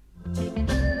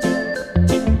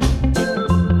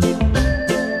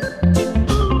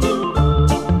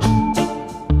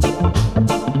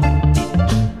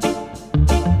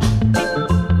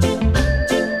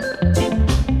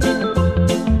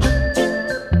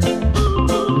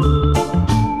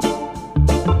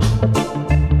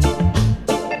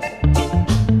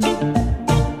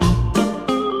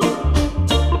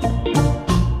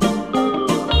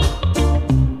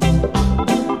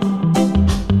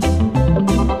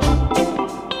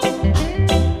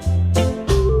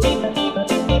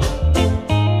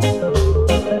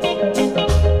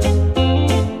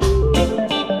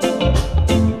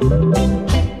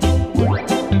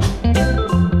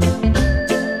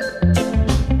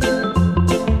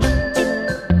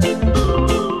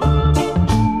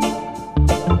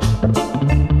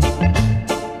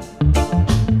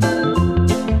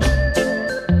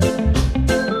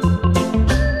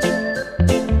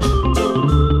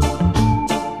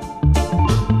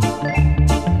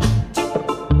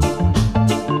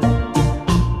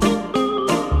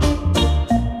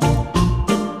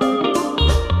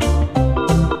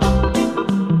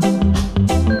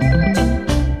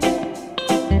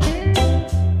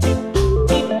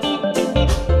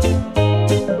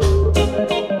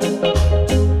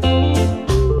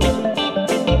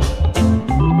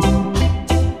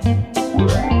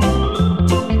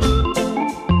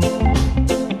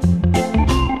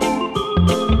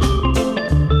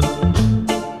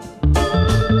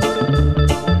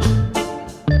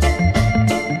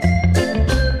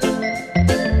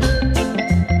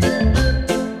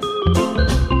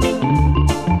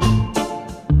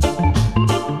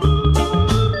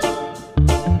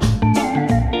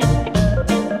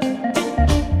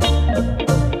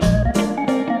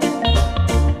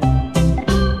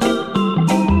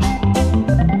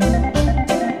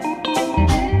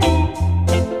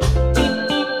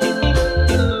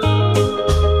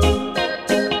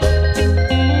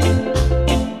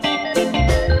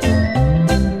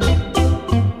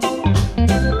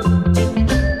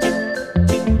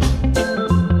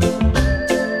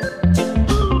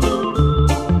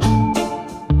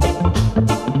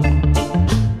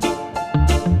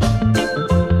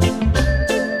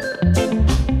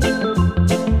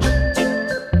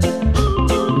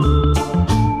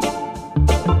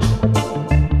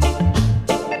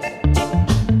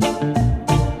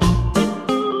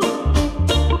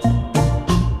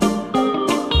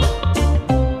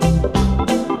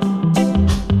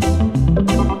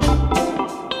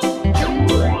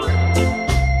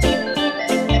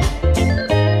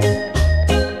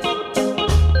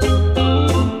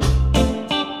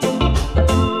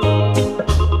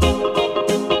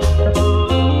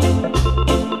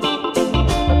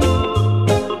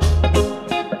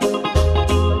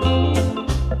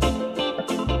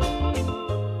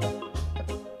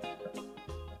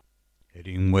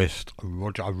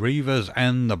 Reavers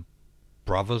and the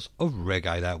Brothers of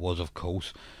Reggae, that was, of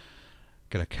course.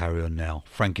 Gonna carry on now.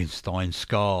 Frankenstein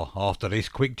Scar after this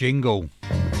quick jingle.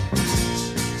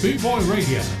 Boot Boy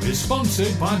Radio is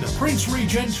sponsored by the Prince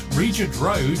Regent, Regent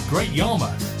Road, Great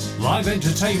Yarmouth. Live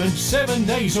entertainment 7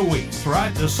 days a week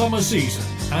throughout the summer season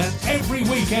and every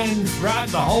weekend throughout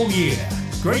the whole year.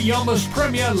 Great Yarmouth's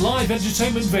premier live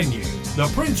entertainment venue, the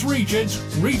Prince Regent,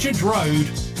 Regent Road,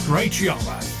 Great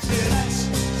Yarmouth.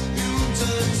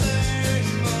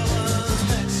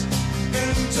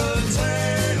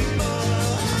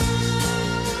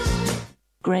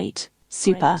 Great,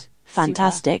 super,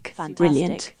 fantastic,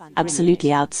 brilliant,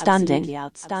 absolutely outstanding.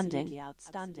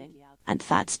 And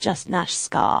that's just Nash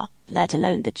Scar, let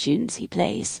alone the tunes he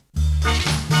plays.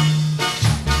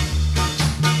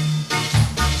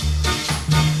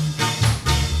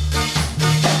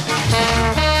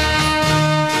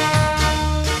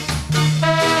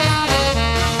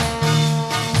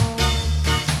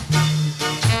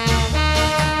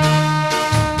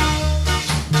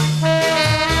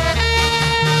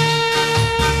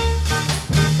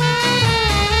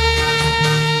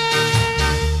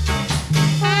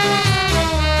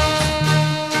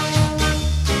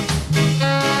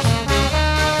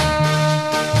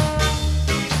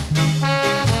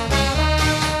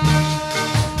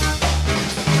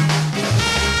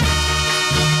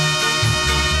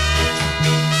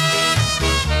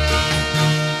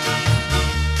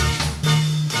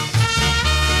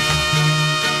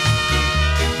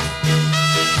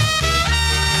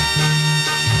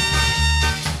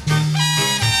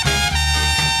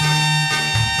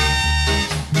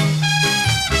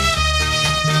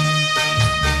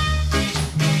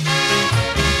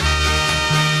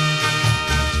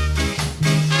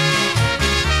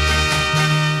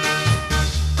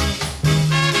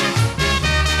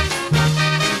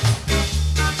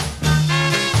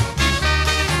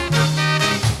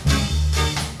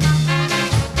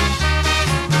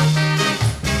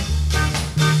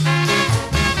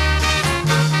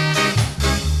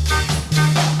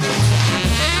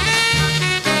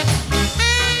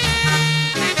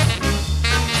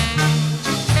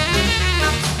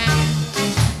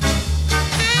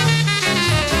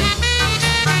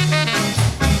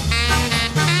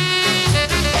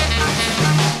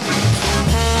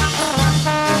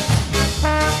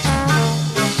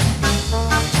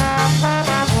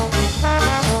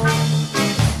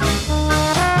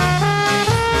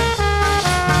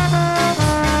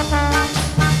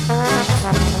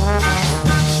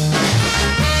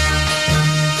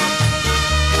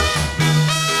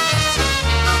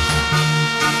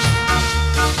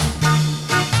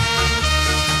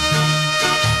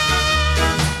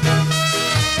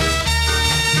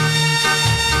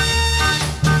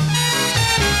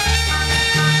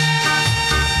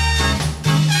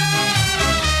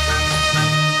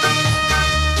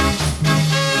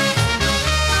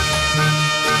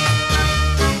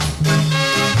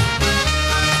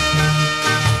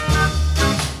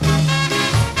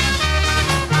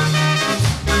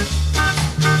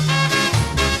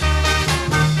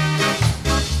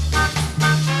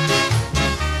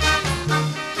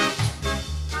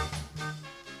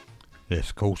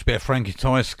 Yes, of course, bit of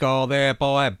Frankenstein Ska there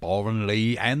by Byron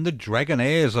Lee and the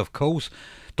Dragonaires, of course.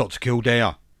 Dr.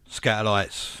 Kildare,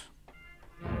 Scatterlights.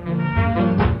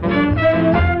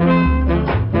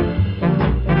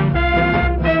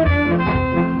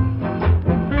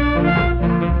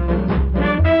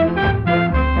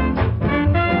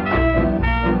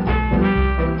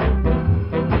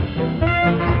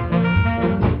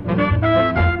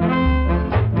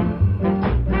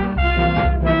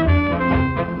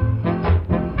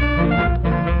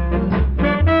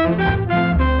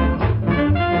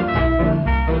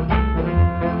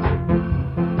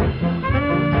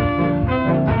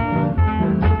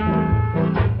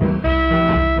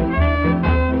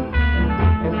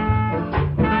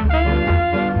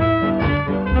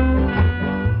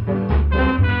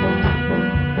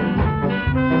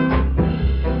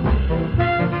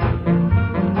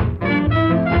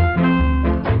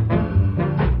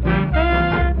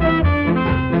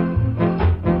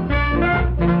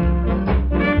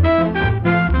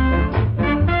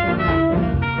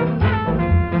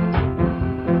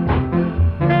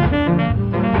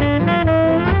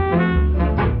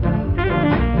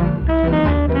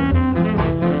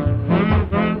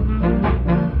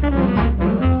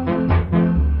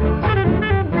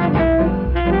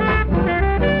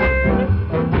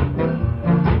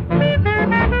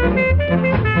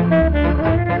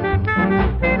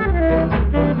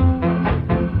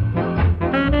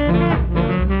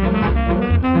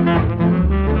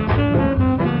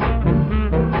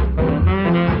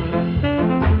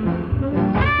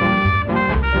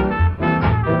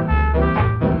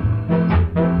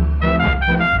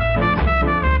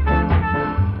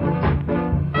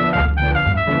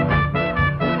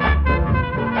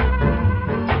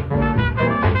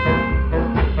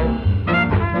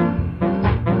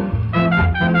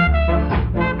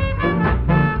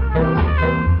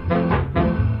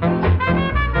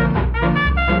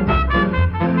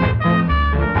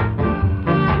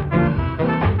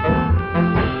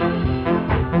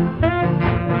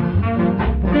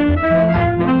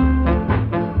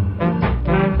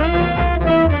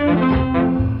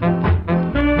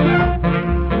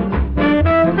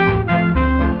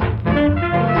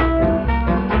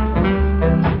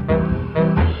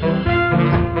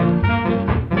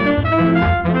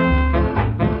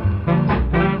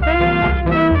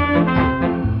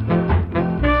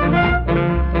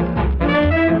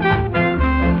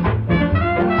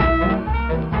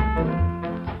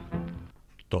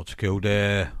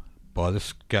 Kildare by the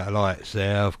Scatterlights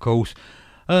there, of course.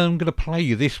 I'm going to play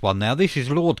you this one now. This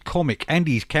is Lord Comic and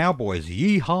his Cowboys.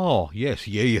 Yeehaw. Yes,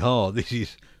 yeehaw. This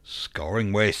is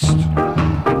Scoring West.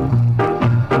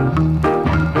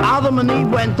 Adam and Eve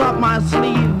went up my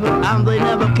sleeve, and they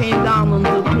never came down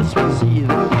until Christmas Eve.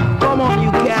 Come on,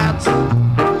 you cats.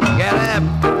 Get up.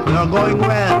 You're going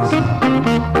west.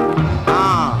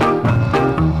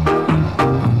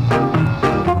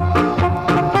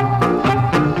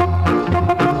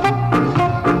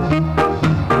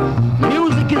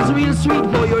 Sweet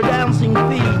for your dancing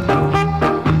feet.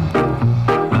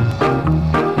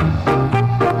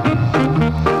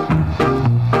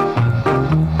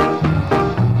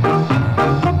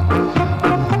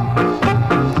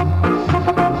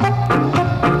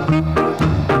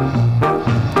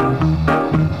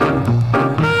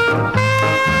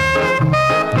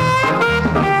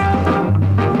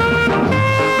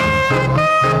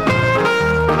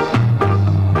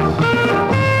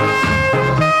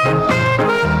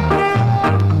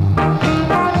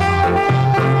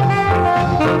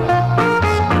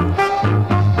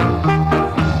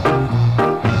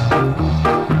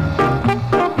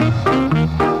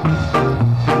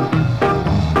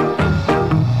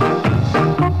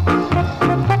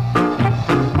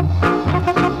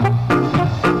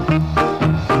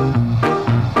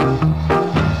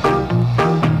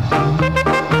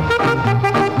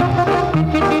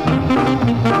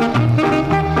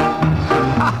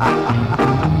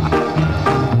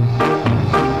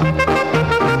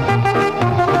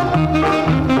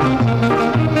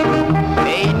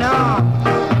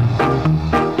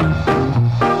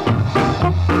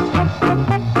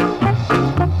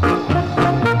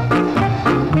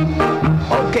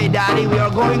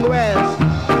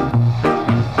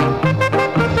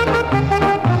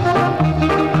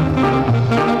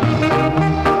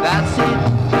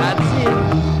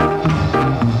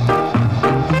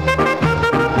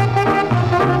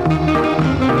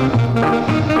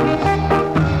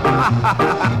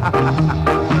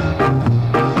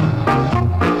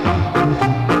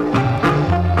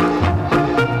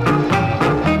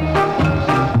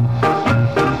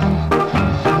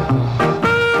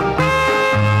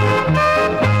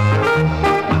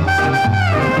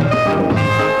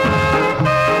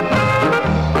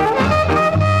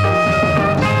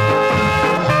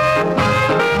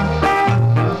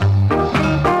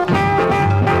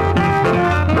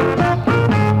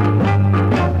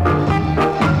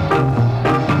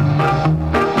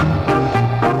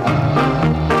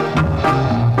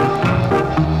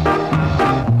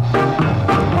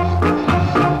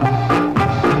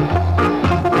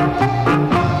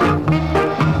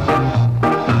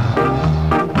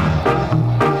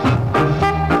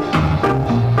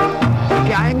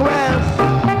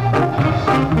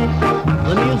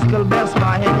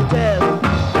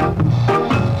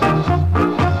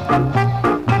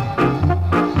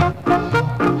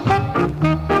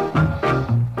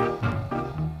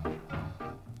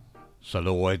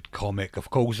 Lloyd comic, of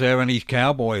course, there, and his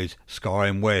Cowboys, Sky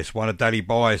and West, one of Daddy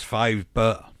Buy's faves,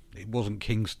 but it wasn't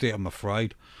King Stitt, I'm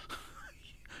afraid.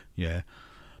 Yeah,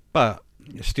 but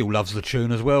he still loves the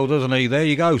tune as well, doesn't he? There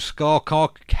you go, I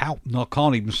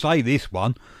can't even say this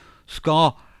one,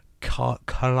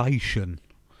 Scarculation.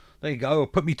 There you go, I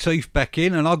put my teeth back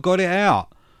in and I got it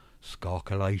out.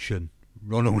 Scarculation,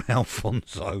 Ronald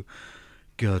Alfonso.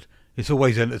 Good, it's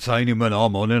always entertaining when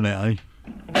I'm on, isn't it,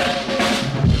 eh?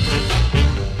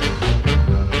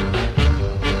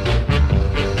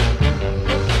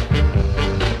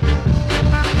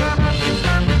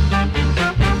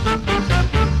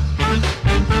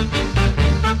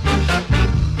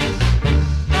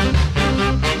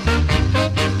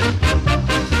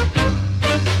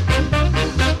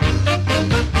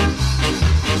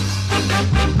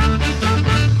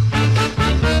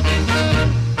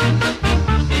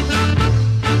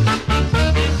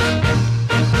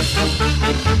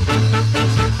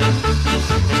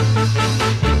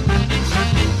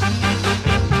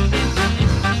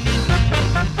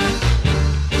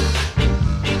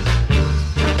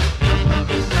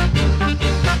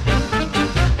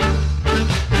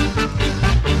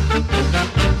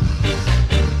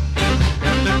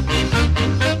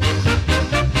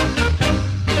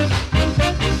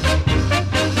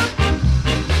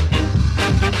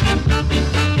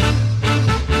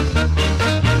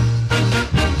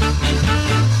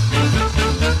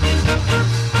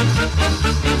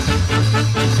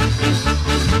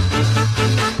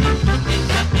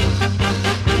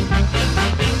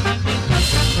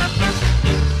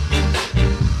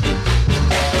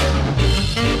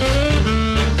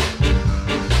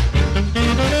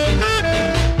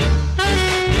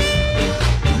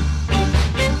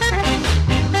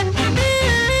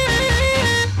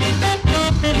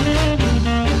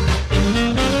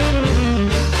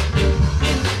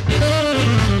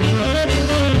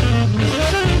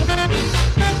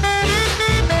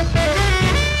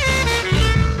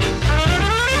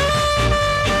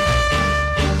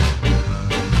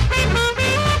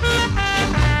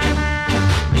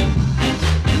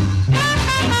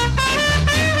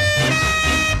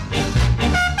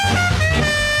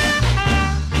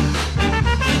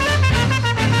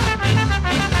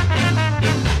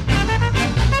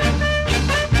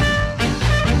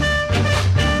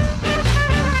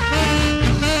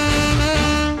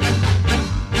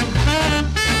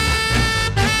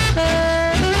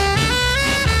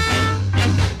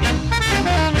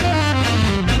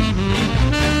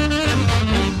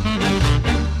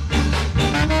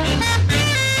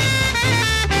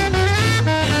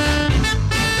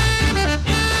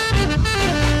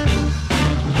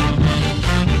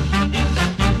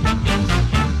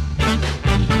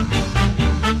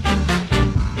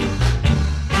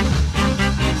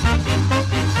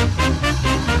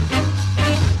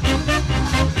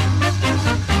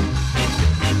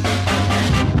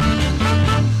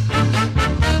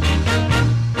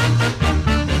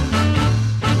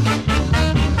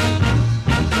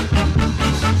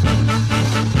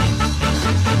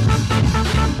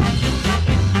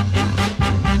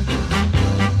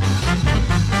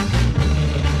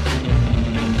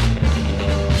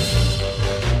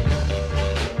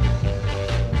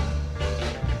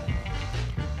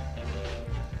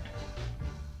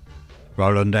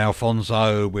 Roland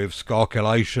Alfonso with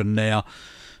Scarculation now.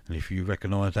 And if you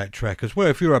recognise that track as well,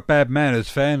 if you're a Bad Manners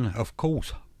fan, of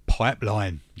course,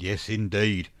 Pipeline. Yes,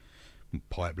 indeed.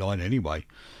 Pipeline anyway.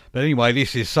 But anyway,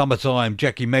 this is Summertime,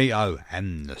 Jackie Mito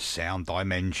and the Sound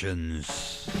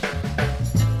Dimensions.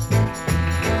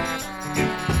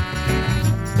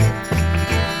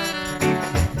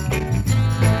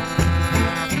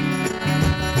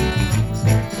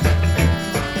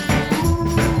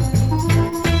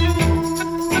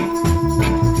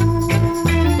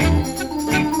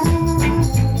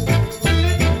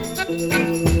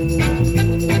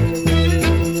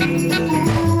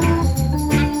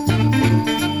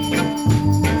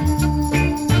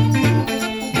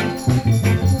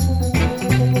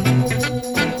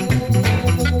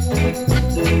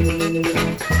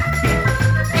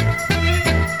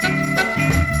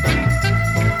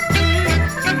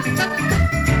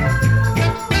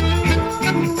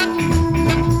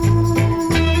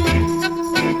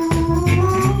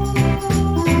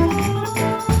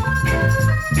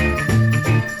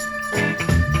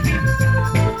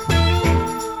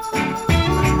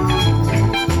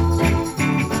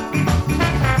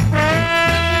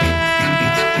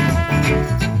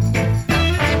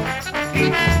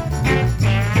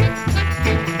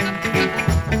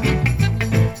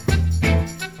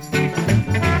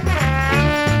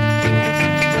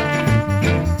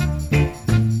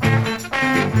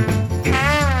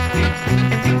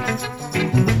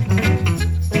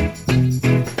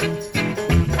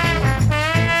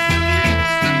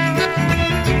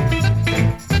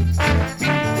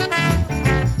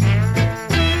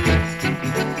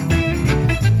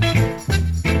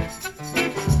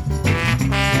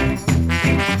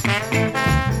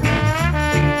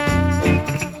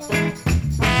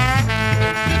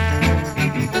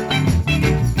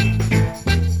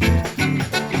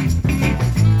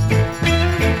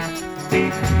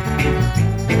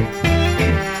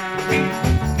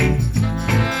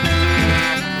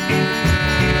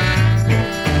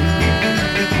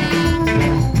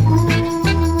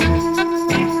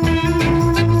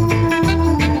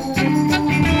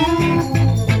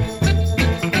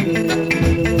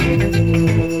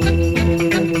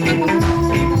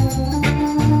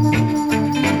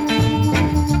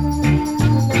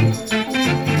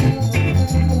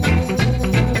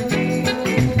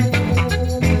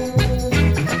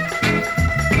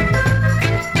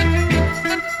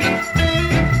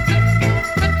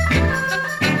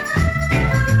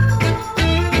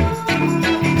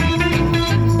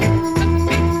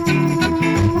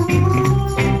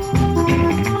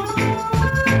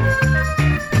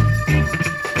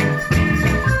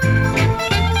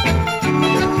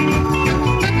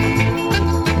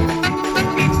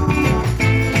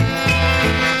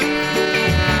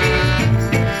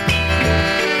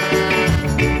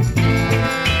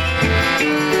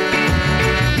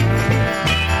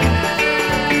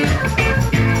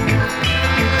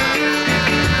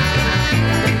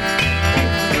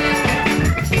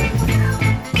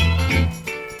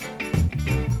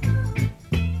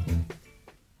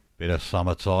 Bit of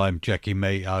Summertime, Jackie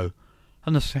Mito,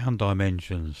 and the Sound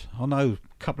Dimensions. I know a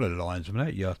couple of lines from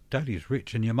that. Your daddy's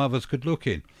rich and your mother's good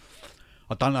looking.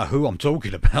 I don't know who I'm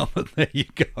talking about, but there you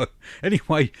go.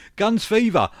 Anyway, Guns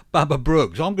Fever, Bubba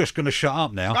Brooks. I'm just going to shut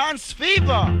up now. Guns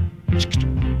Fever!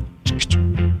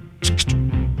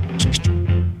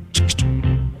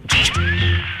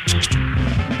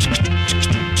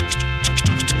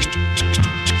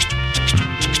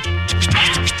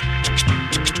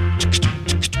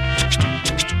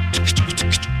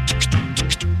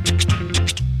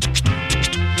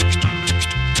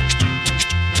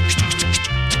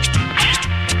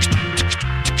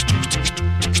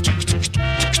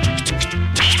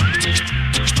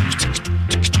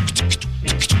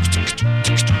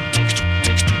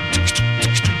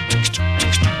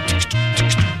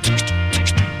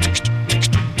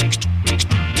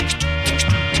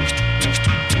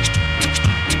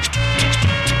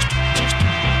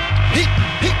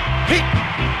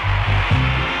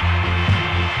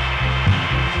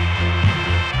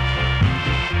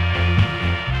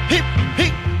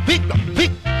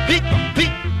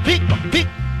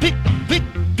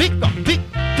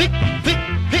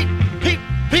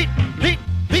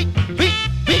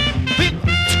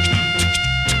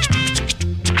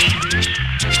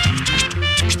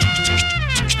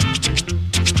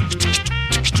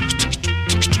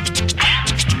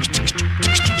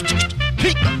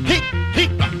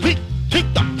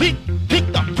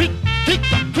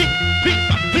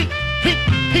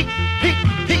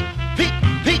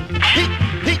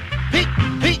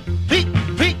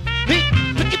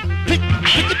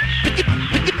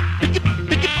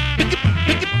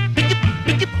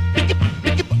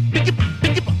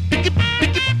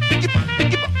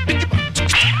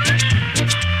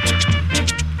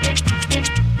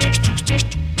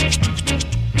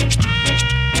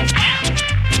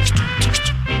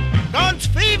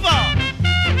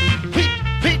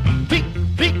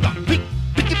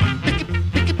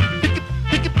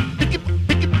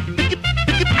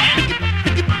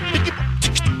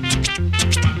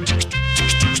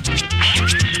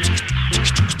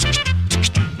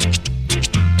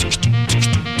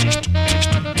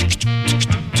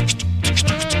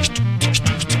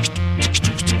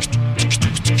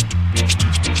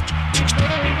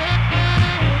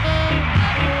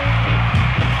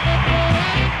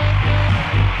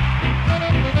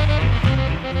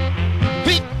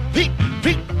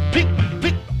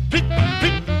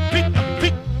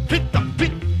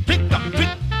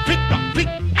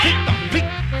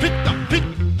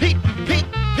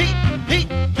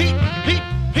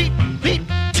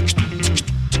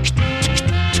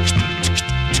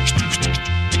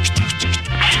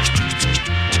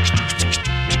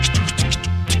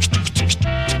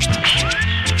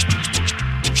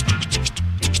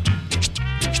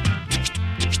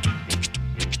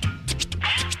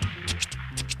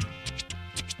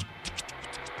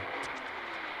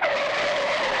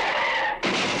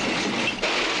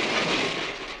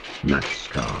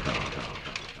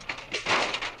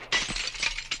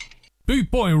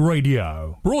 Bootboy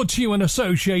Radio, brought to you in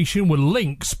association with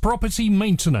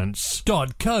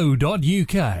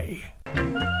linkspropertymaintenance.co.uk.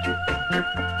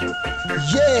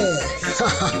 Yeah!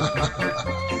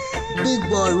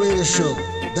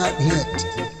 BigBoyRadioshow.net.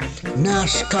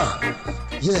 Nashka.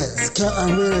 Yes, Ska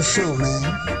and Radio Show, man.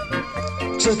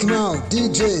 Check him out,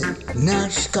 DJ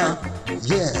Nashka.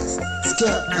 Yes,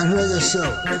 Ska and Radio Show.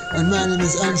 And my name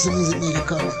is Anderson Music Media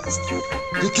Collins.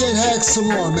 You can't hack some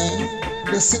more, man.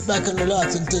 Just sit back and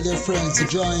relax and tell your friends to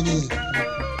join in.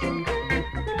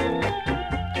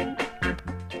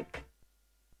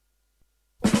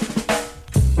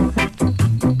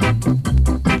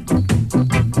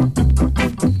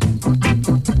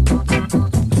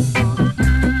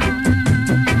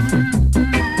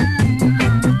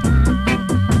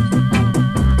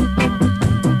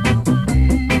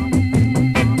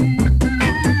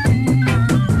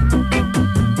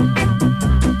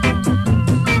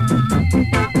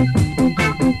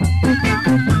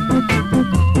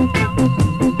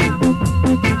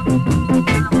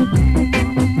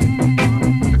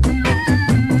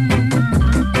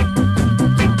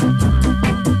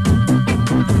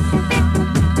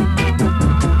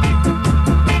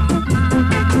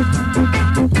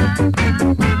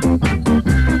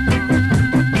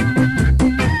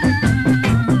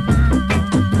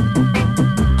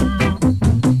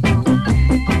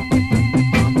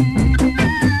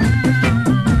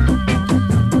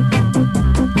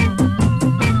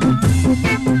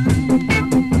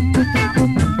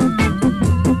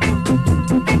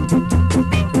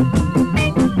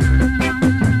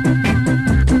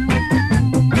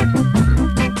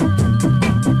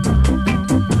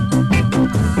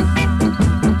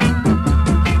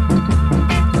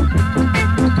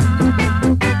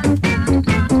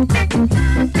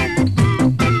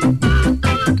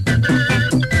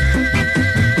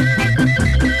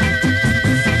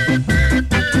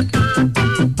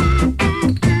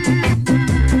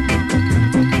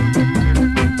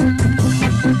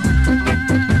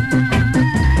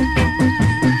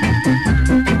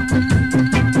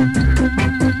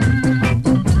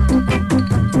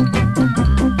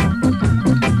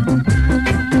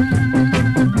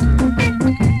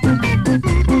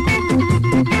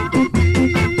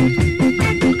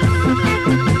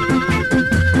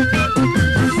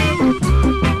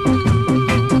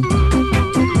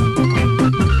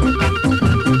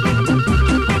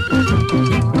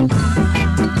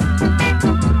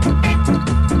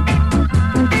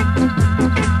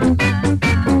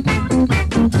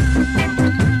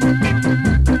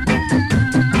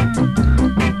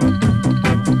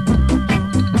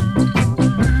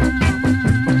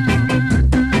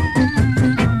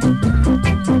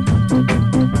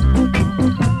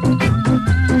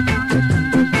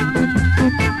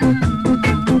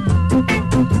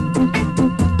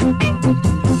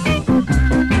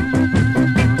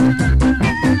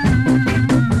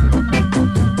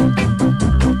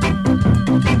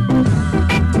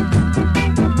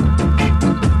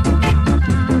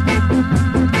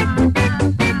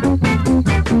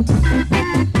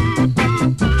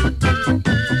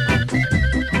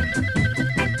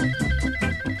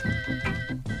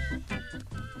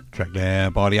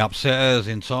 by the Upsetters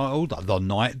entitled The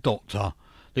Night Doctor.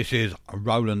 This is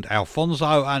Roland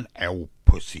Alfonso and El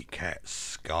Pussycat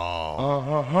Ska.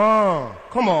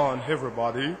 Come on,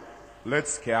 everybody.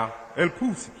 Let's scare El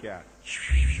Pussycat.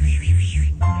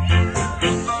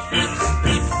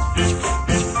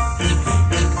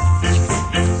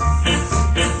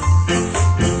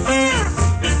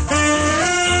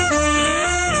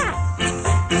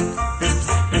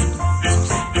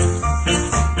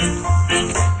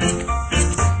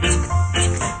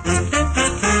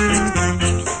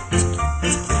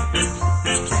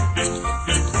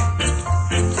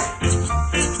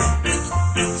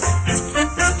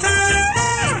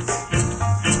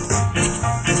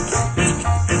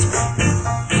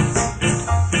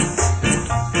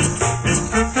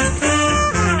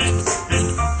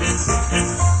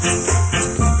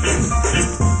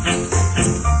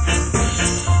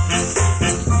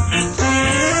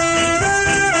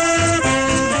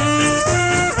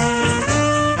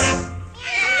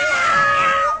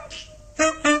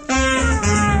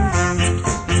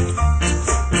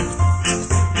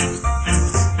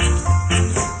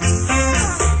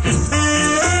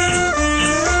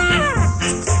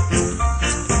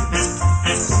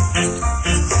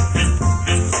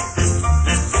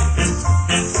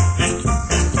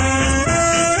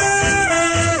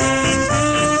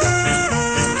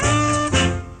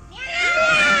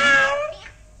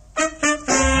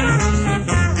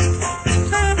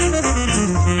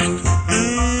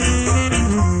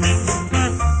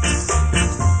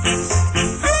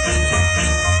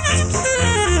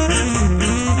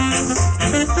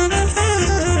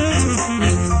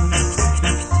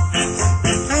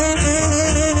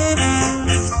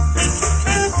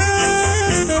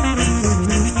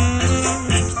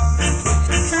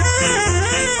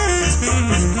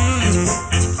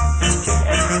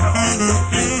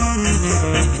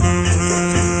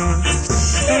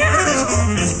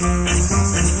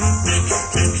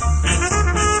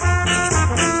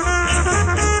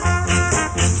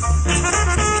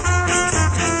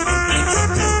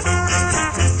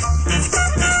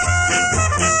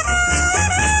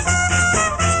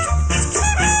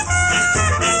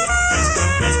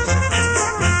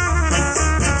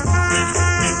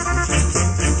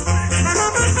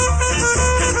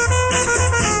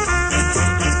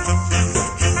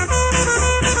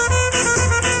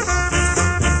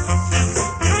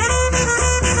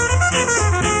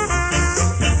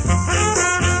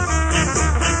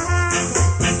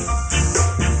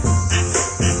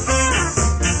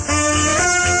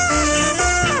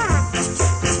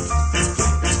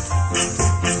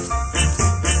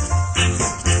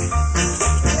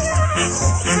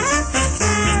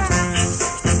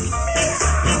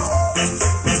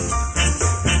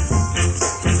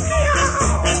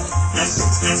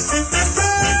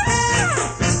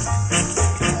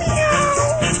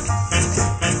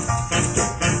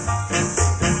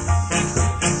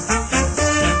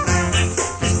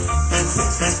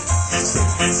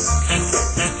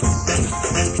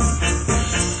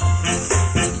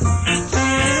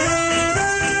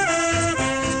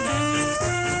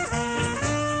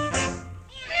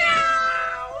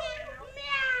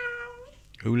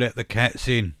 Cats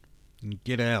in.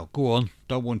 Get out. Go on.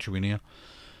 Don't want you in here.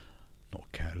 Not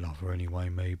a cat lover anyway,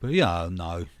 me. But yeah,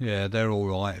 no. Yeah, they're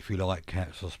alright if you like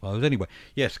cats, I suppose. Anyway,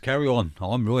 yes, carry on.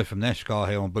 I'm Roy from Nashgar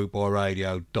here on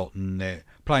bootboyradio.net.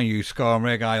 Playing you ska and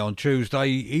reggae on Tuesday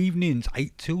evenings,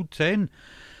 8 till 10.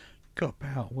 Got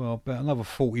about another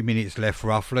 40 minutes left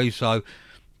roughly, so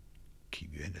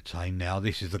keep you entertained now.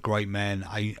 This is the great man,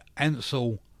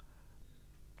 Ansel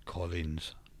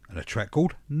Collins, and a track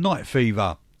called Night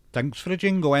Fever. Thanks for the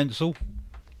jingle, Ansel.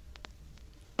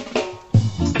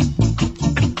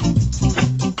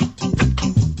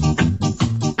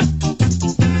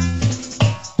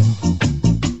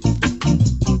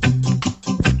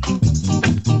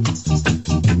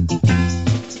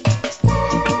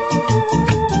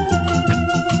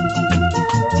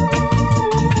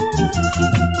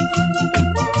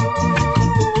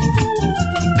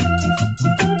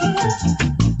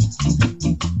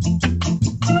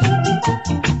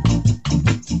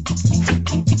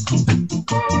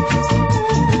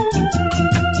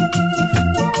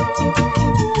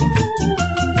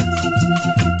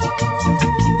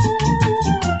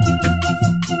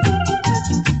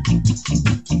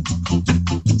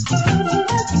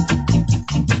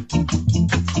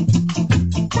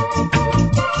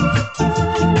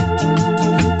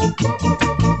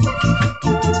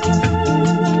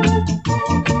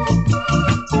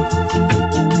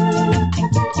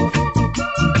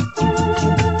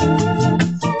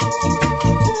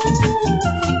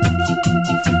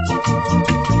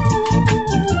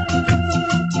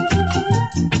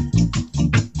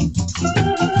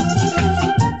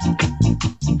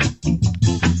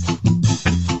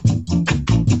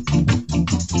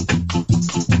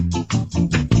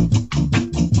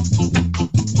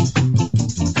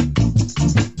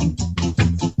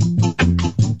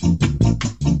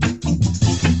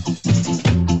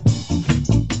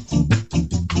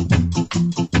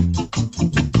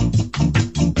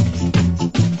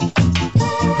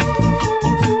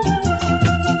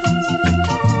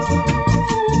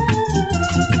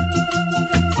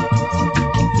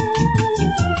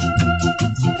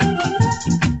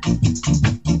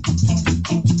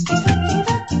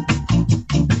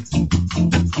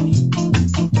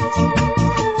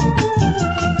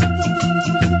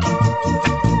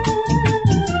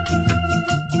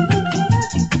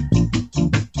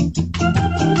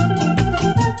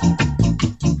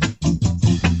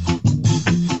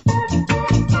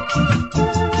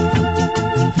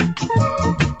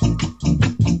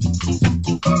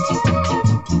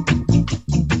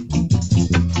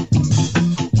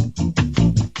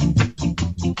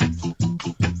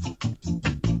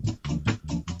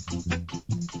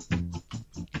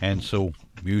 Ansell.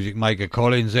 Music Maker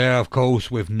Collins there, of course,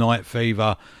 with Night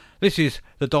Fever. This is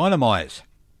The Dynamites,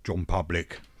 John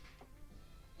Public.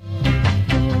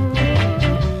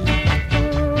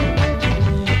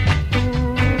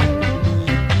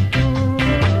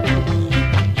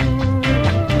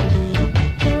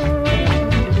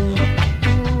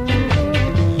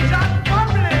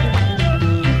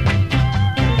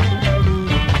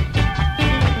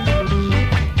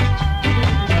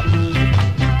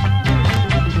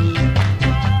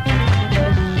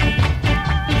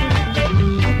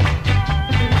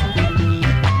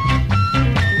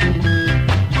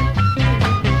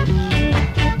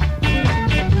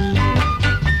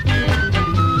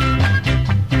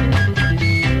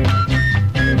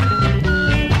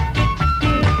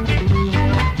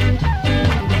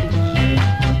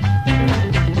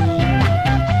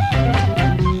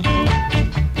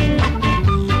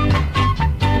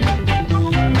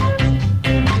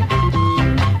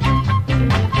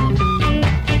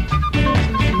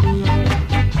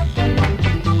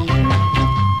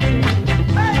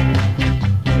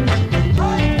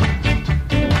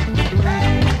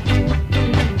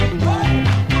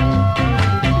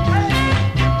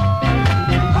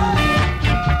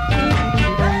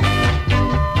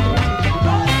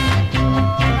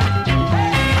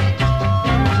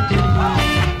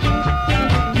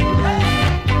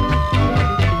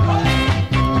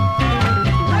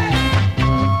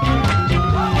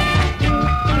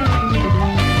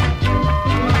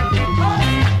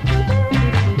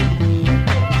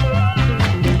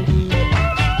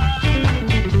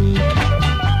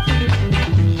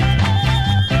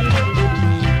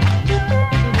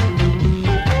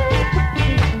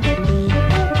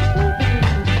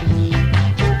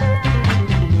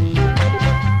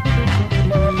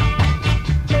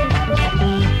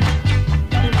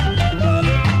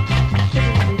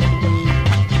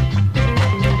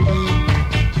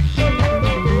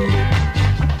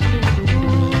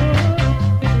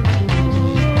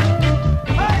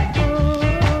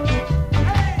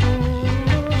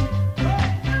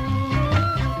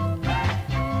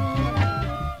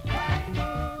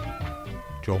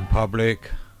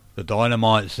 Public, the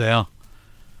Dynamites there,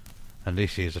 and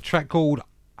this is a track called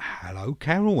Hello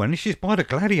Carol, and this is by the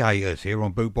Gladiators here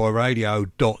on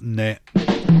bootboyradio.net.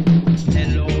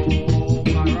 Hello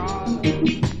Carol,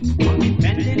 I'm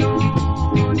depending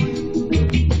on you.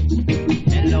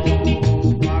 Hello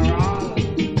Carol,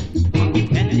 I'm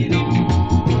depending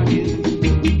on you.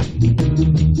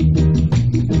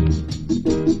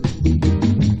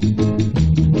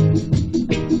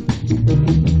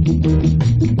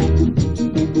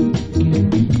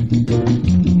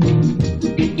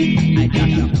 I got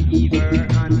a fever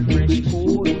and fresh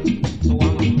cold, so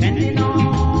I'm depending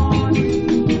on you.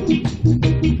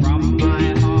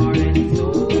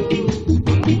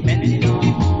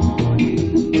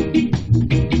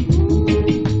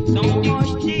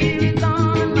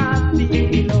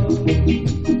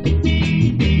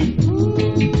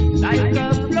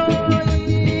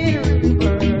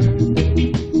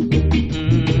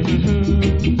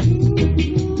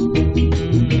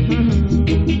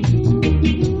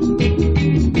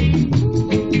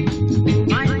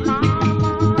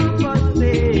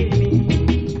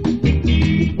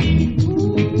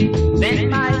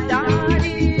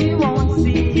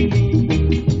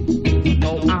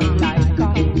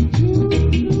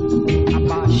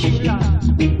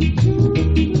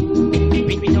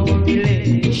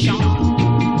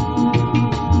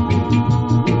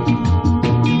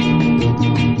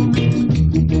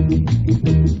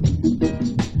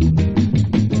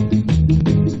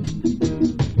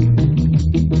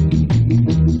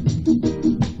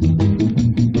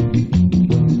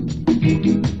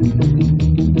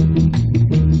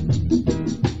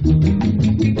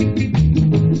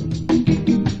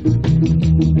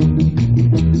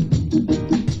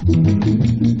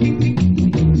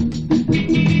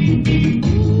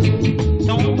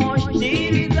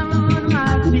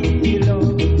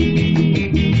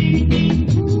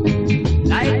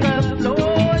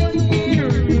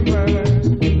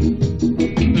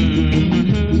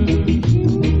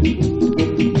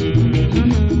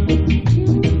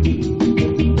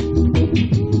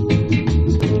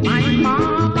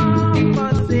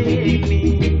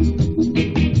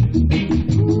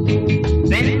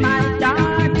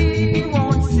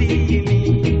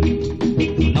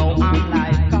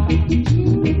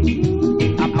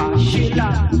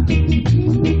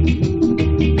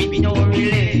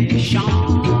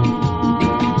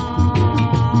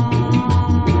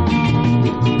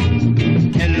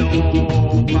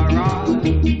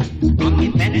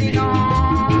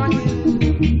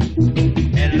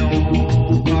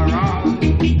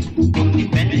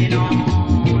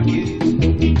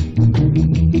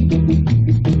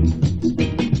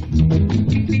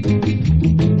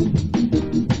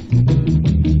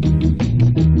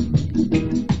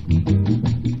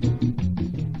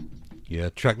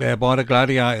 Track there by the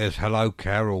Gladiators. Hello,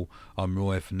 Carol. I'm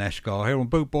Roy from Nashgar here on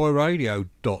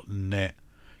bootboyradio.net.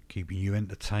 Keeping you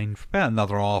entertained for about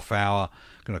another half hour.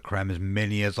 Going to cram as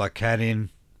many as I can in.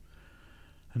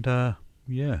 And,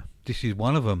 yeah, this is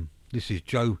one of them. This is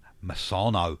Joe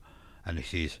Massano. And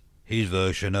this is his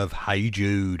version of Hey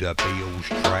Jude, a Beatles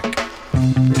track.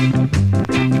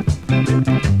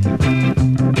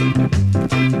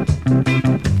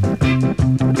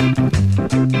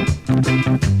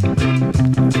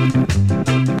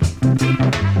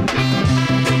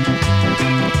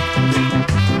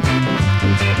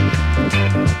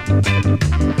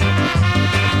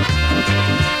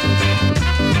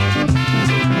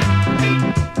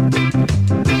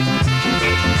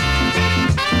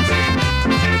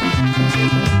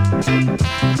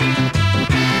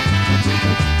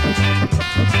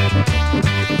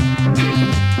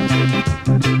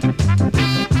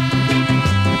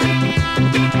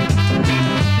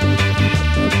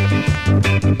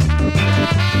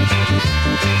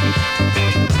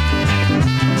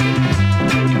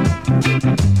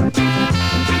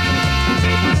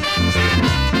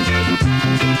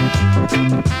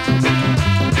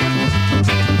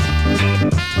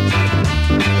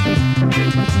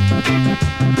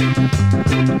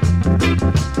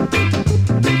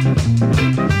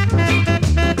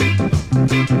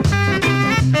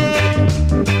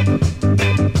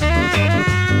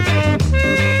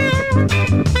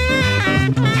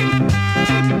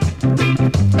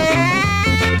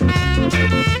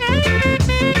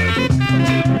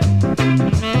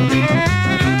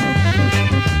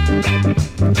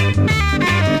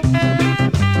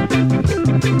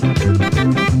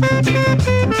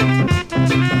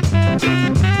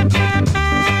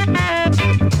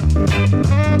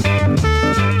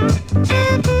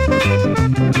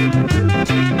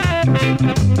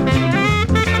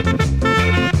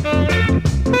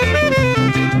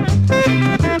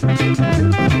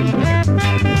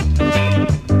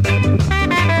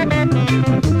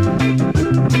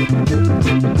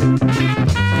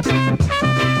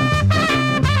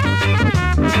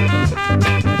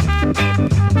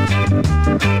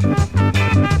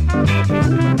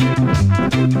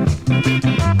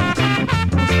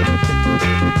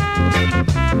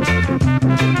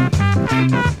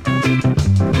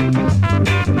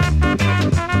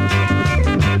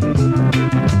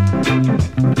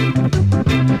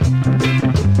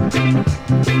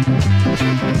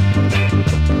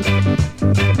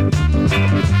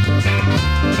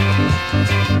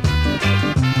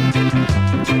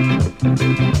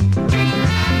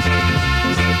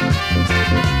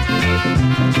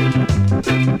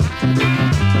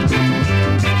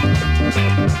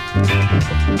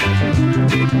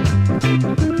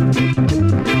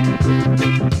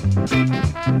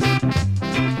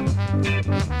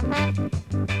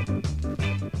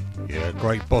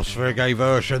 Reggae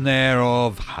version there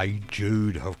of Hey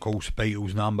Jude, of course,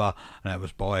 Beatles number, and that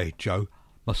was by Joe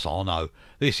Massano.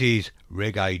 This is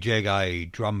Reggae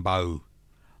Jeggae Drumbago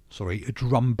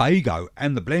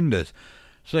and the Blenders.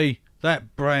 See,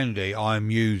 that brandy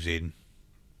I'm using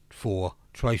for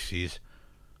Tracy's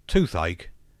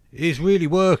toothache is really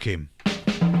working.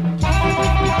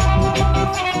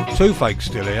 Toothache's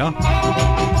still here.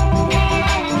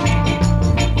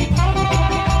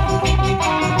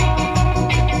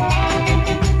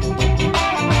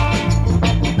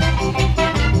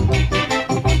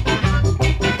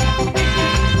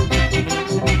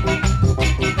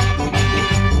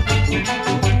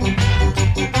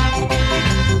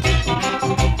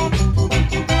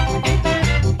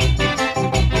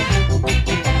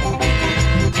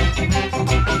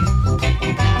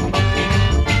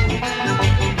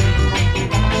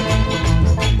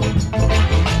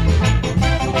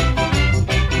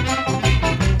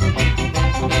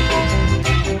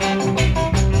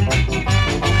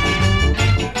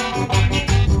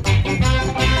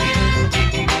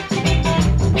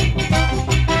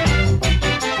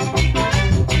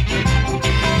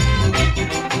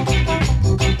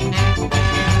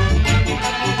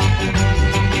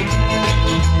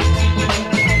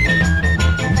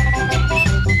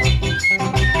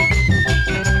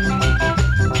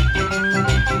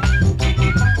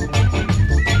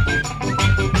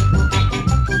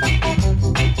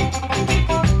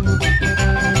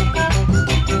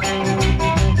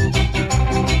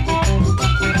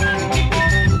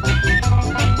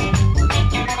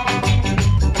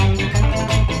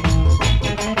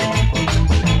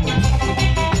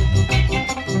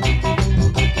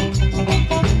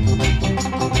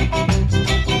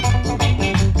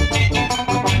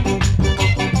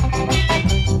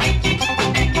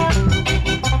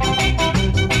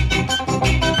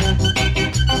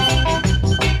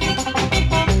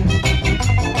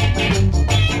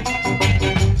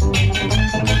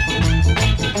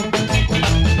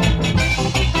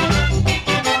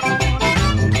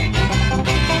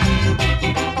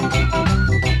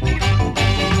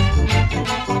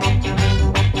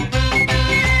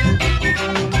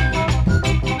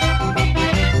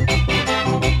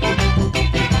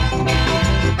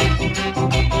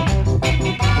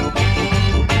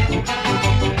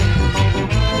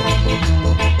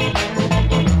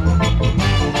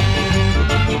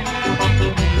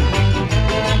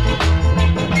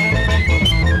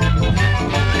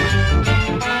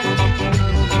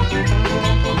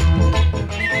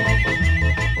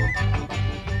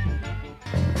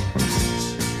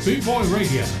 Boy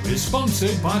Radio is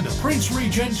sponsored by the Prince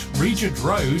Regent, Regent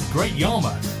Road, Great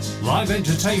Yarmouth. Live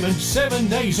entertainment 7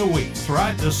 days a week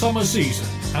throughout the summer season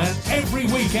and every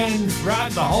weekend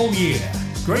throughout the whole year.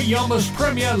 Great Yarmouth's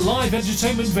premier live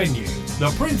entertainment venue,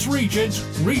 the Prince Regent,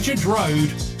 Regent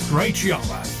Road, Great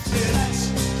Yarmouth.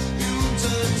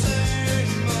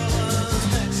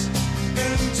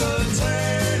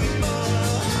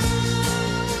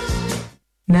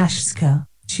 Nashska,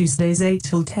 Tuesdays 8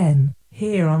 till 10,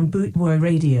 here on Bootboy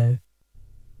Radio.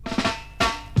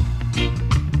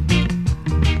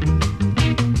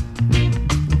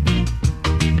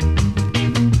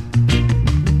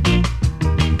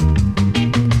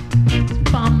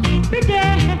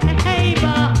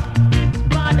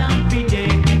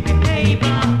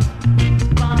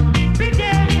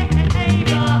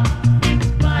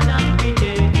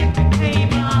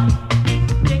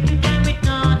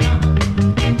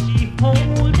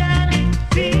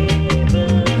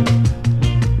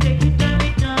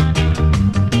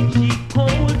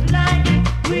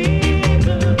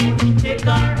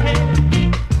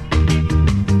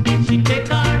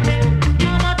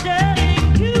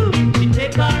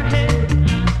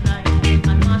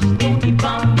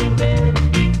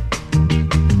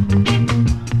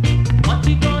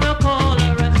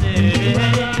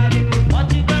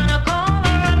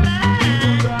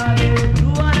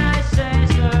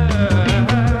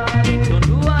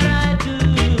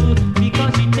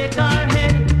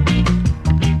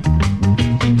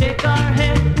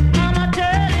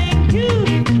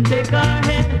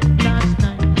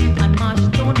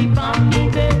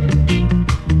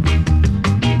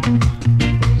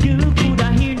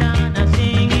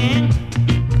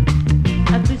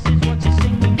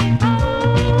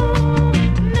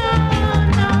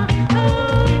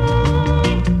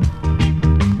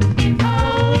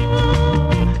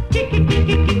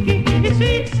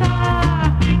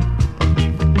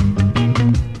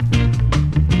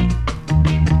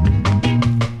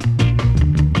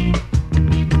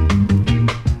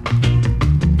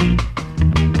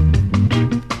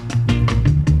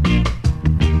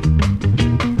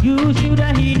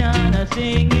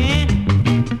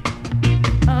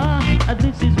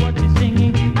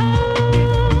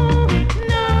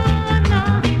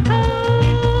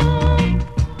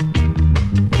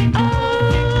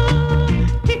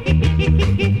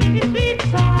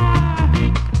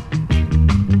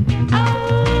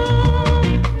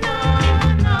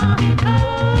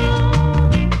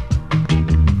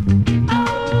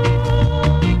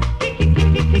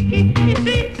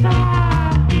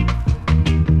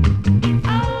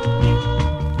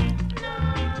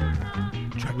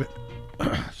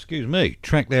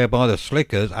 Track there by the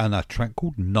Slickers and a track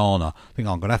called Nana. I think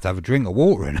I'm going to have a drink of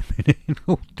water in a minute.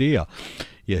 Oh dear.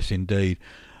 Yes, indeed.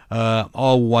 I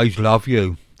always love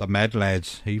you, the Mad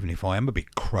Lads, even if I am a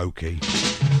bit croaky.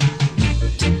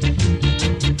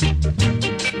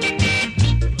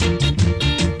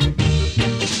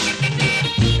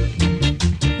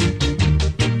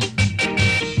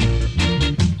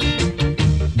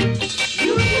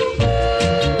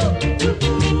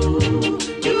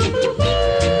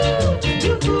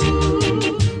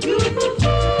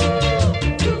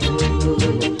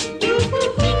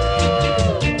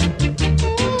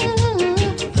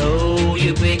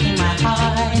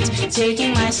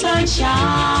 Taking my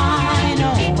sunshine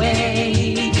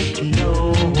away,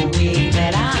 knowing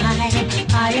that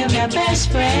I am your best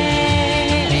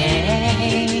friend.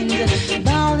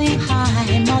 Darling,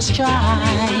 I must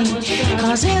try,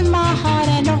 'cause in my heart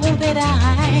I know that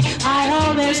I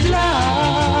always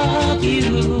love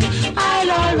you.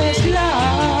 I'll always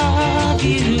love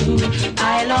you.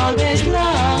 I'll always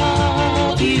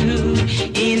love you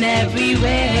in every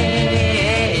way.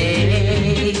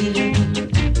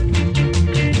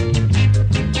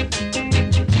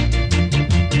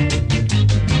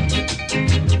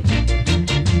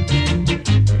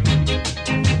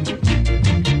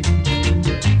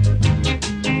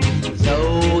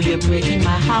 Breaking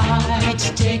my heart,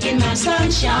 taking my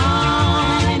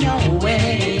sunshine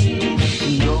away,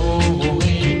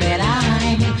 knowing that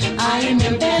I am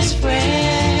your best friend.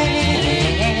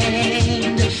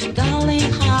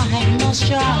 Darling, I must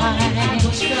try,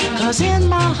 'cause in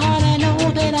my heart I know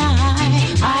that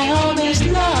I always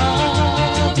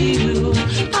love you.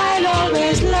 I'll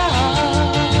always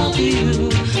love you.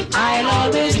 I'll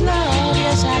always love,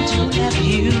 yes I do love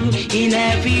you in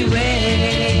every way.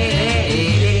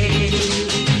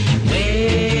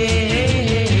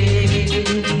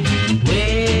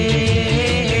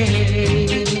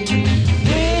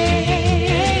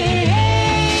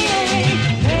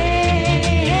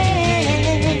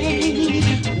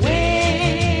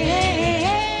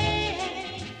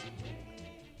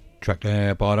 track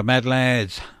there by the Mad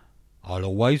Lads. I'll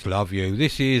always love you.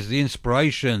 This is The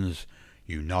Inspirations.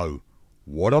 You know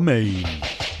what I mean.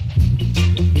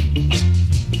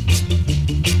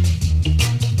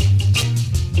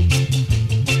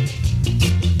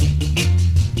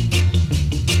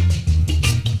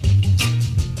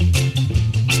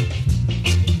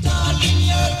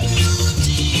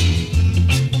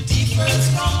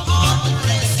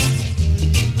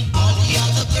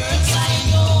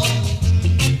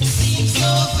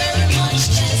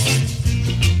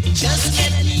 Just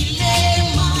let me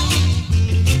lay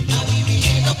mine. Now we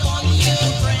will upon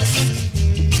your breast.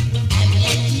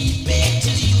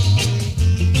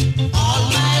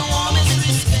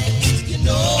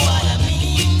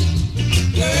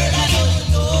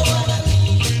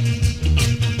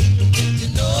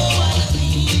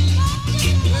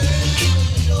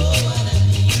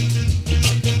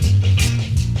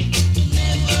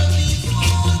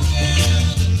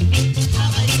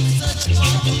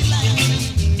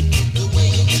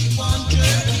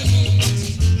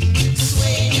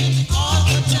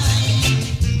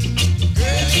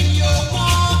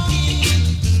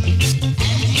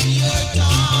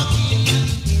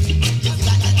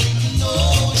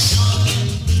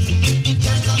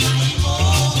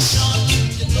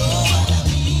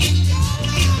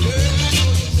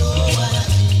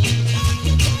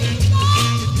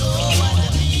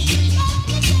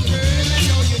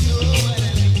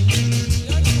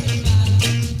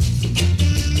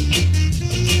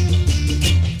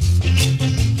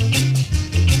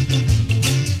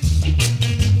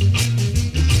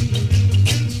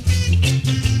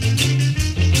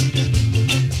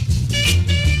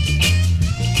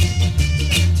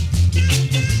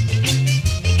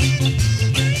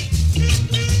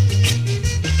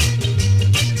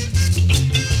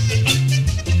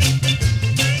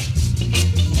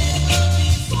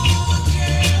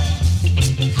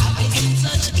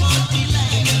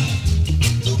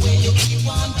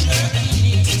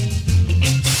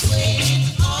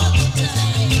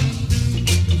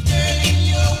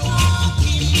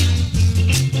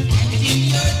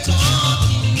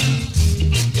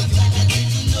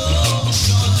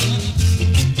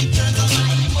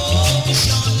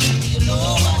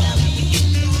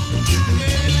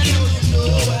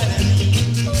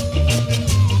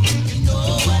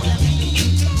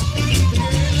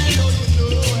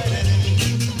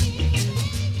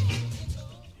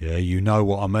 you know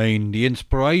what I mean. The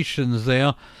Inspirations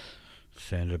there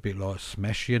sounded a bit like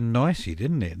Smashy and Nicey,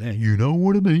 didn't it? There, you know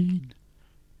what I mean.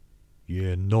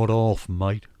 Yeah, nod off,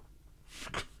 mate.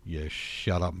 Yeah,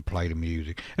 shut up and play the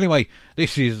music. Anyway,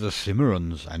 this is the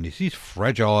Cimarrons, and this is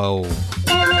Fragile.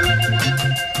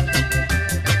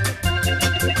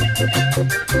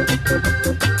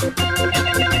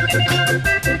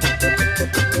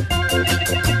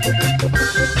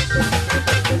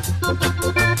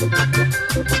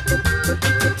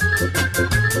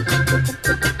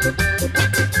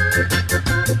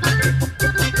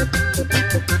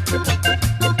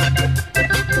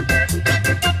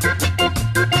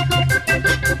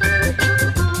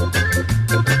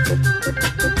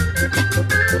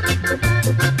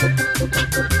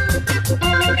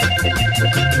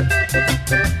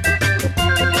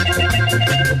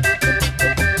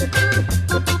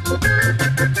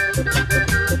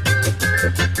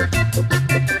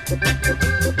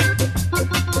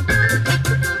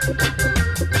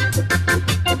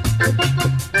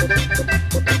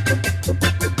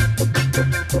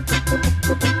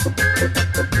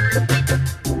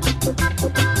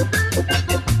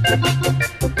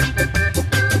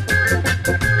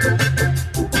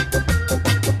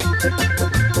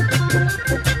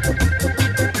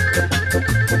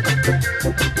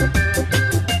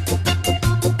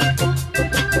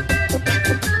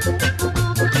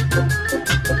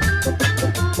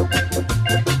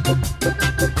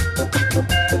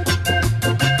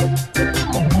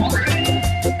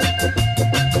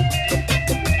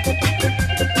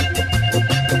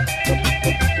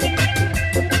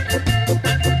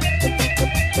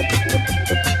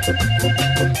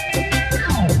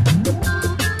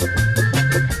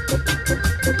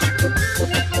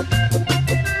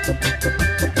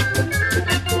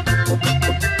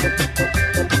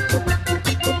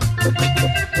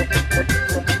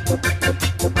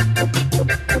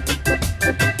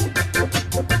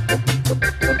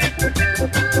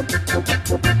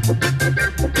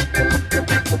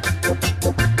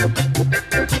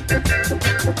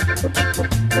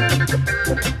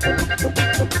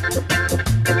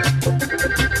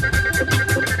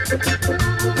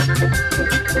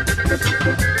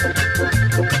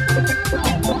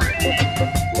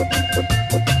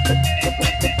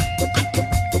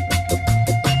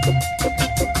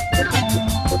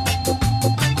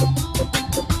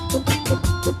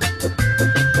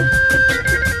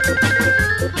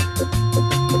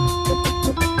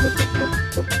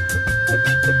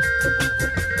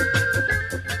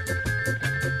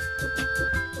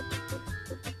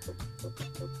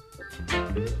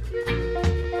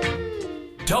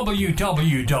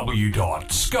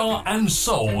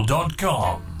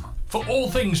 www.scarandsoul.com for all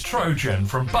things Trojan,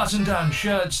 from button-down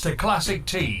shirts to classic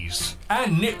tees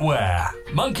and knitwear,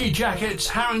 monkey jackets,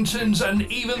 Harringtons and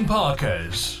even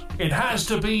Parkers. It has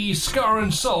to be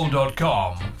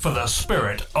scarandsoul.com for the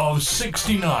spirit of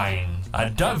 69.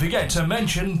 And don't forget to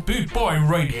mention Boot Boy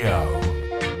Radio.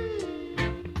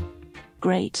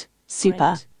 Great,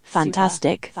 super,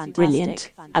 fantastic,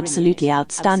 brilliant, absolutely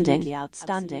outstanding.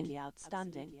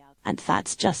 And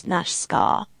that's just Nash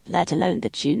Ska, let alone the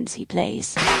tunes he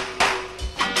plays.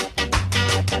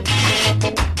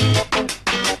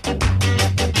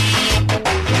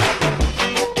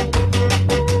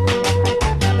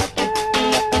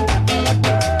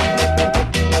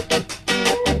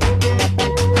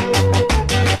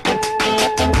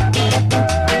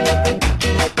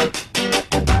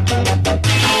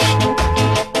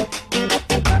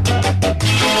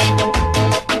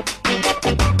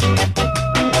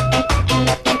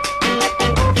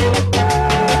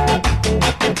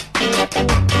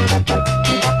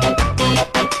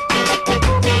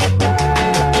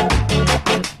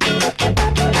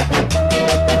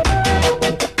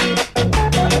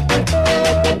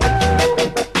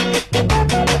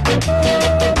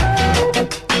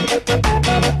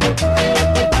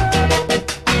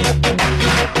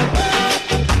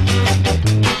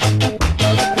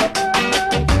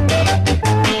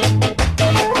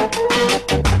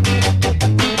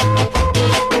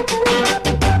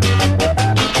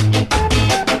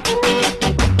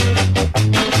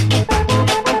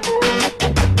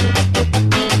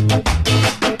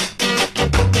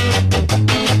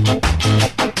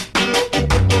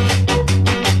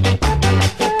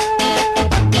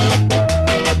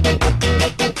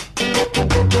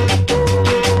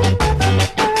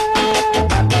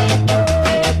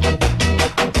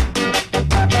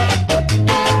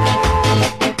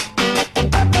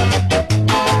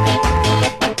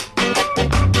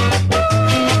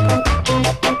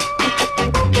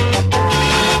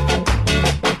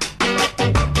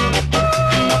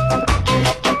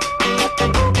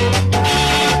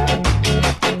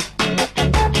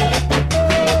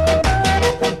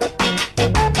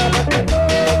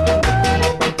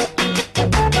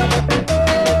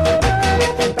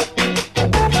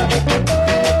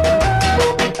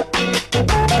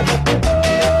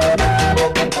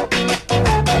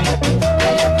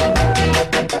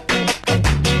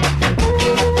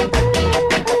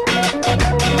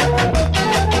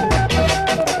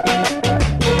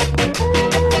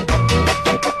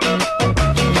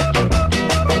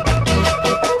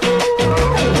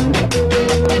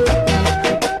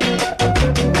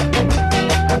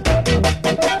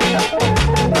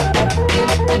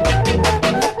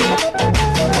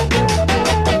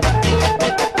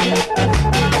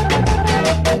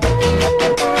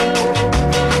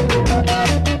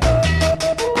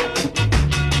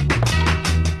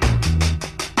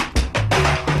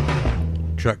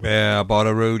 Track there by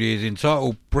the Rudies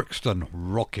entitled Brixton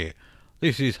Rocket.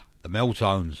 This is the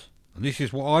Meltones, and this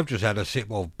is what I've just had a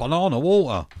sip of, banana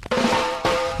water.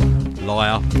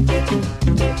 Liar.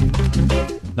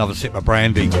 Another sip of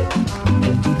brandy.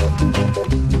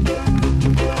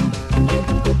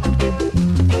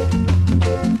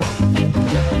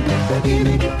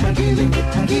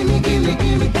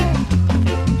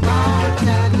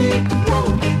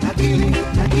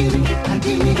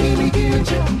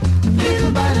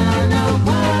 Little banana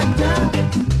water,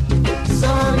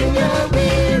 son, you're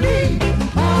weary.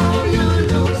 Oh, you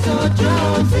look so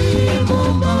drowsy,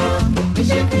 mama. You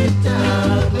shake it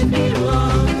up with me,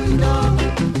 rondo.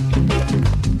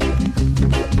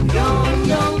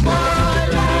 Young boy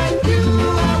like you,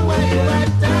 why you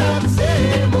at up,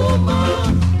 say, mama.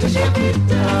 You shake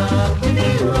it up with me,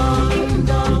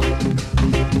 rondo.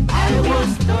 I was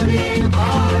studying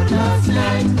all last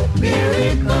night,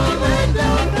 miracle and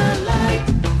down the light.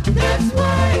 That's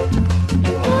why,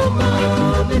 oh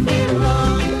mom, if you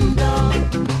run down,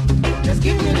 just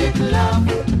give me a little love, a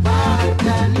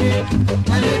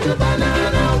little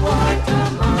banana water,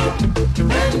 mom,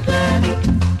 and that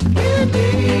will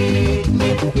make me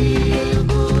feel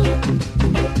good.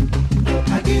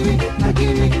 Give me,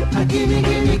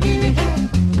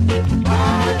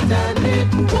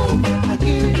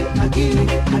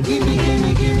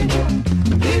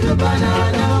 little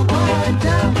banana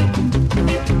water.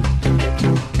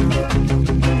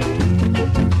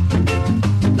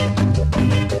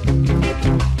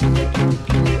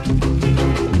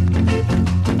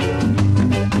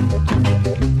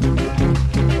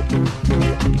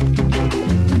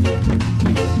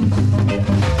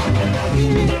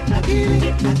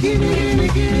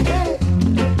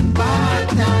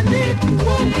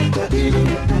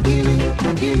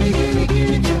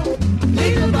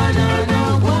 Little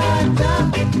banana water,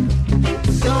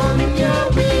 son, you're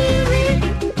weary.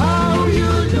 How you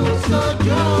look so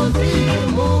drowsy,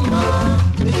 mama.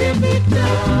 Give it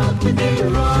up with the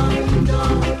rondo.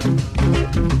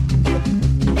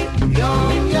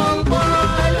 Young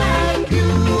boy like you,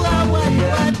 I want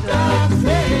what I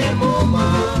say, mama.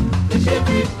 Give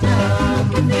it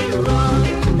up with the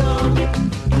rondo.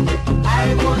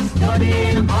 I was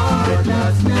studying hard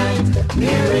last night.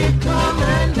 Here it come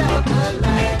and out the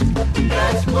light.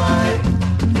 That's why,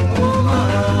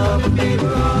 mama, be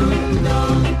run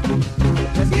down.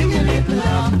 Just give me a little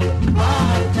love,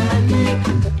 heart and neck,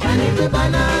 and if the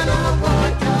banana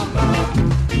water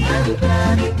mom, I'm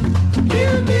glad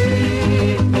will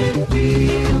make me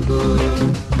feel good.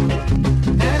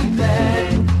 And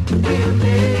that will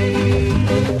make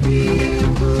me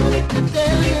feel good. I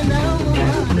tell you now,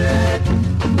 and that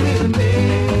will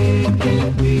make me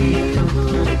feel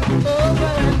good. Over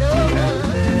and over,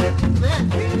 that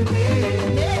will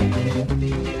make me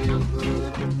feel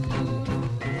good.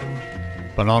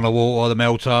 Banana Water, the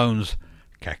Meltones.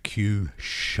 Kaku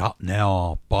Shut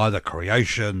Now by the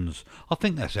Creations. I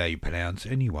think that's how you pronounce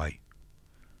it anyway.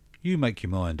 You make your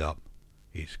mind up.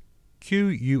 It's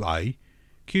Q-U-A,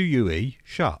 Q-U-E,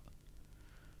 shut.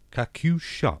 Kaku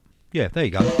Shut. Yeah, there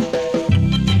you go.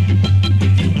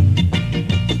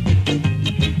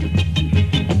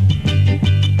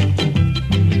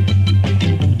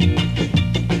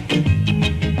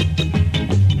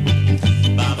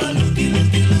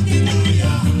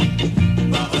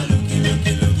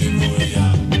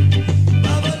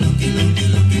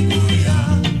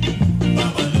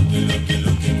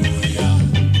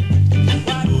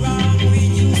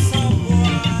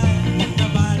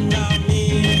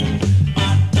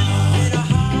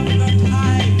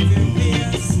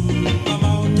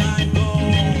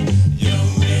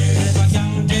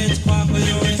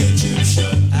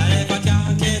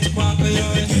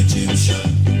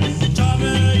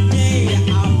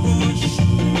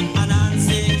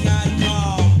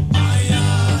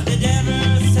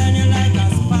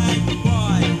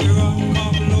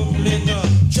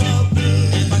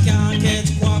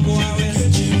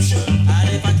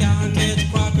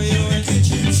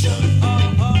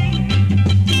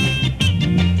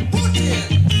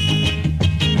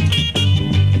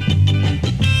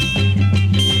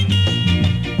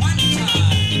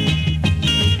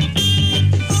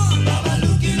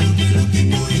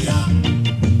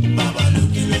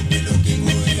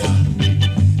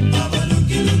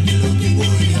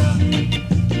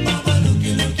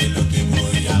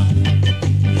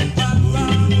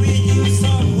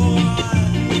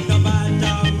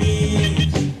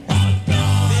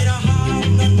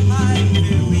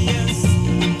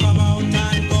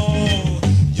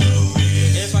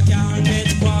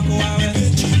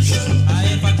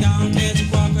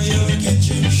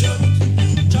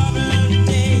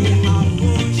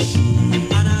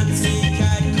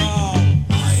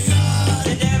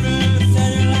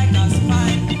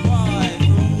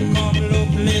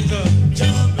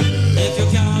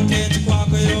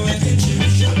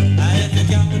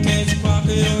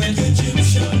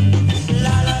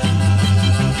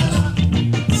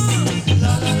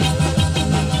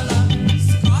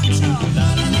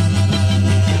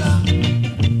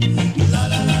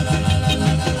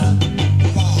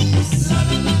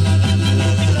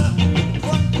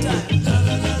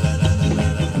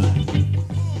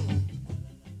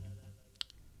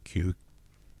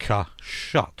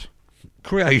 Shut.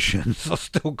 Creations. I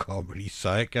still can't really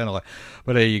say it, can I?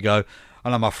 But there you go.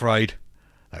 And I'm afraid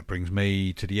that brings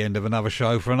me to the end of another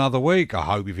show for another week. I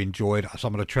hope you've enjoyed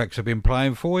some of the tracks I've been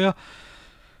playing for you.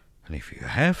 And if you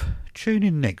have, tune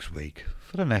in next week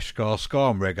for the Nashgar Ska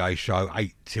and Reggae Show,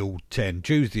 8 till 10.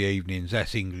 Tuesday evenings,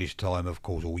 that's English time, of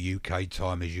course, or UK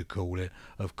time as you call it,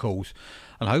 of course.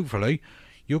 And hopefully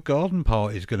your garden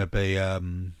party is going to be,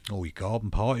 or your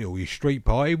garden party, or your street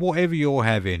party, whatever you're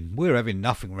having. We're having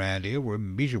nothing round here. We're a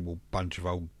miserable bunch of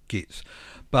old gits.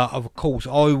 But, of course,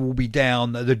 I will be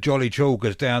down at the Jolly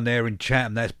Chalkers down there in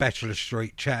Chatham. That's Bachelor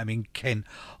Street, Chatham in Kent,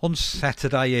 on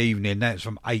Saturday evening. That's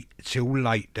from 8 till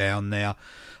late down there.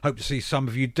 Hope to see some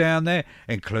of you down there,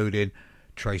 including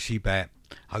Tracy Batt.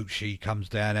 Hope she comes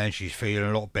down and she's feeling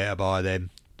a lot better by then.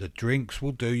 The drinks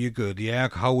will do you good. The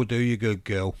alcohol will do you good,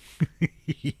 girl.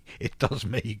 It does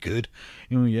me good.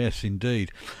 Oh, yes,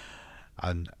 indeed.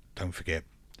 And don't forget,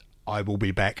 I will be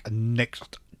back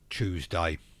next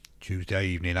Tuesday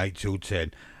evening, 8 till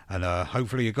 10. And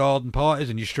hopefully your garden parties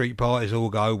and your street parties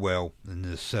all go well. And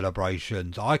the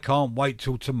celebrations. I can't wait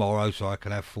till tomorrow so I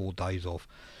can have 4 days off.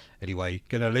 Anyway,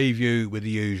 going to leave you with the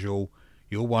usual.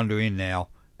 you're wondering now,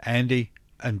 Andy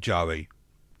and Joey.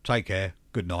 Take care,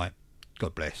 good night,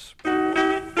 God bless.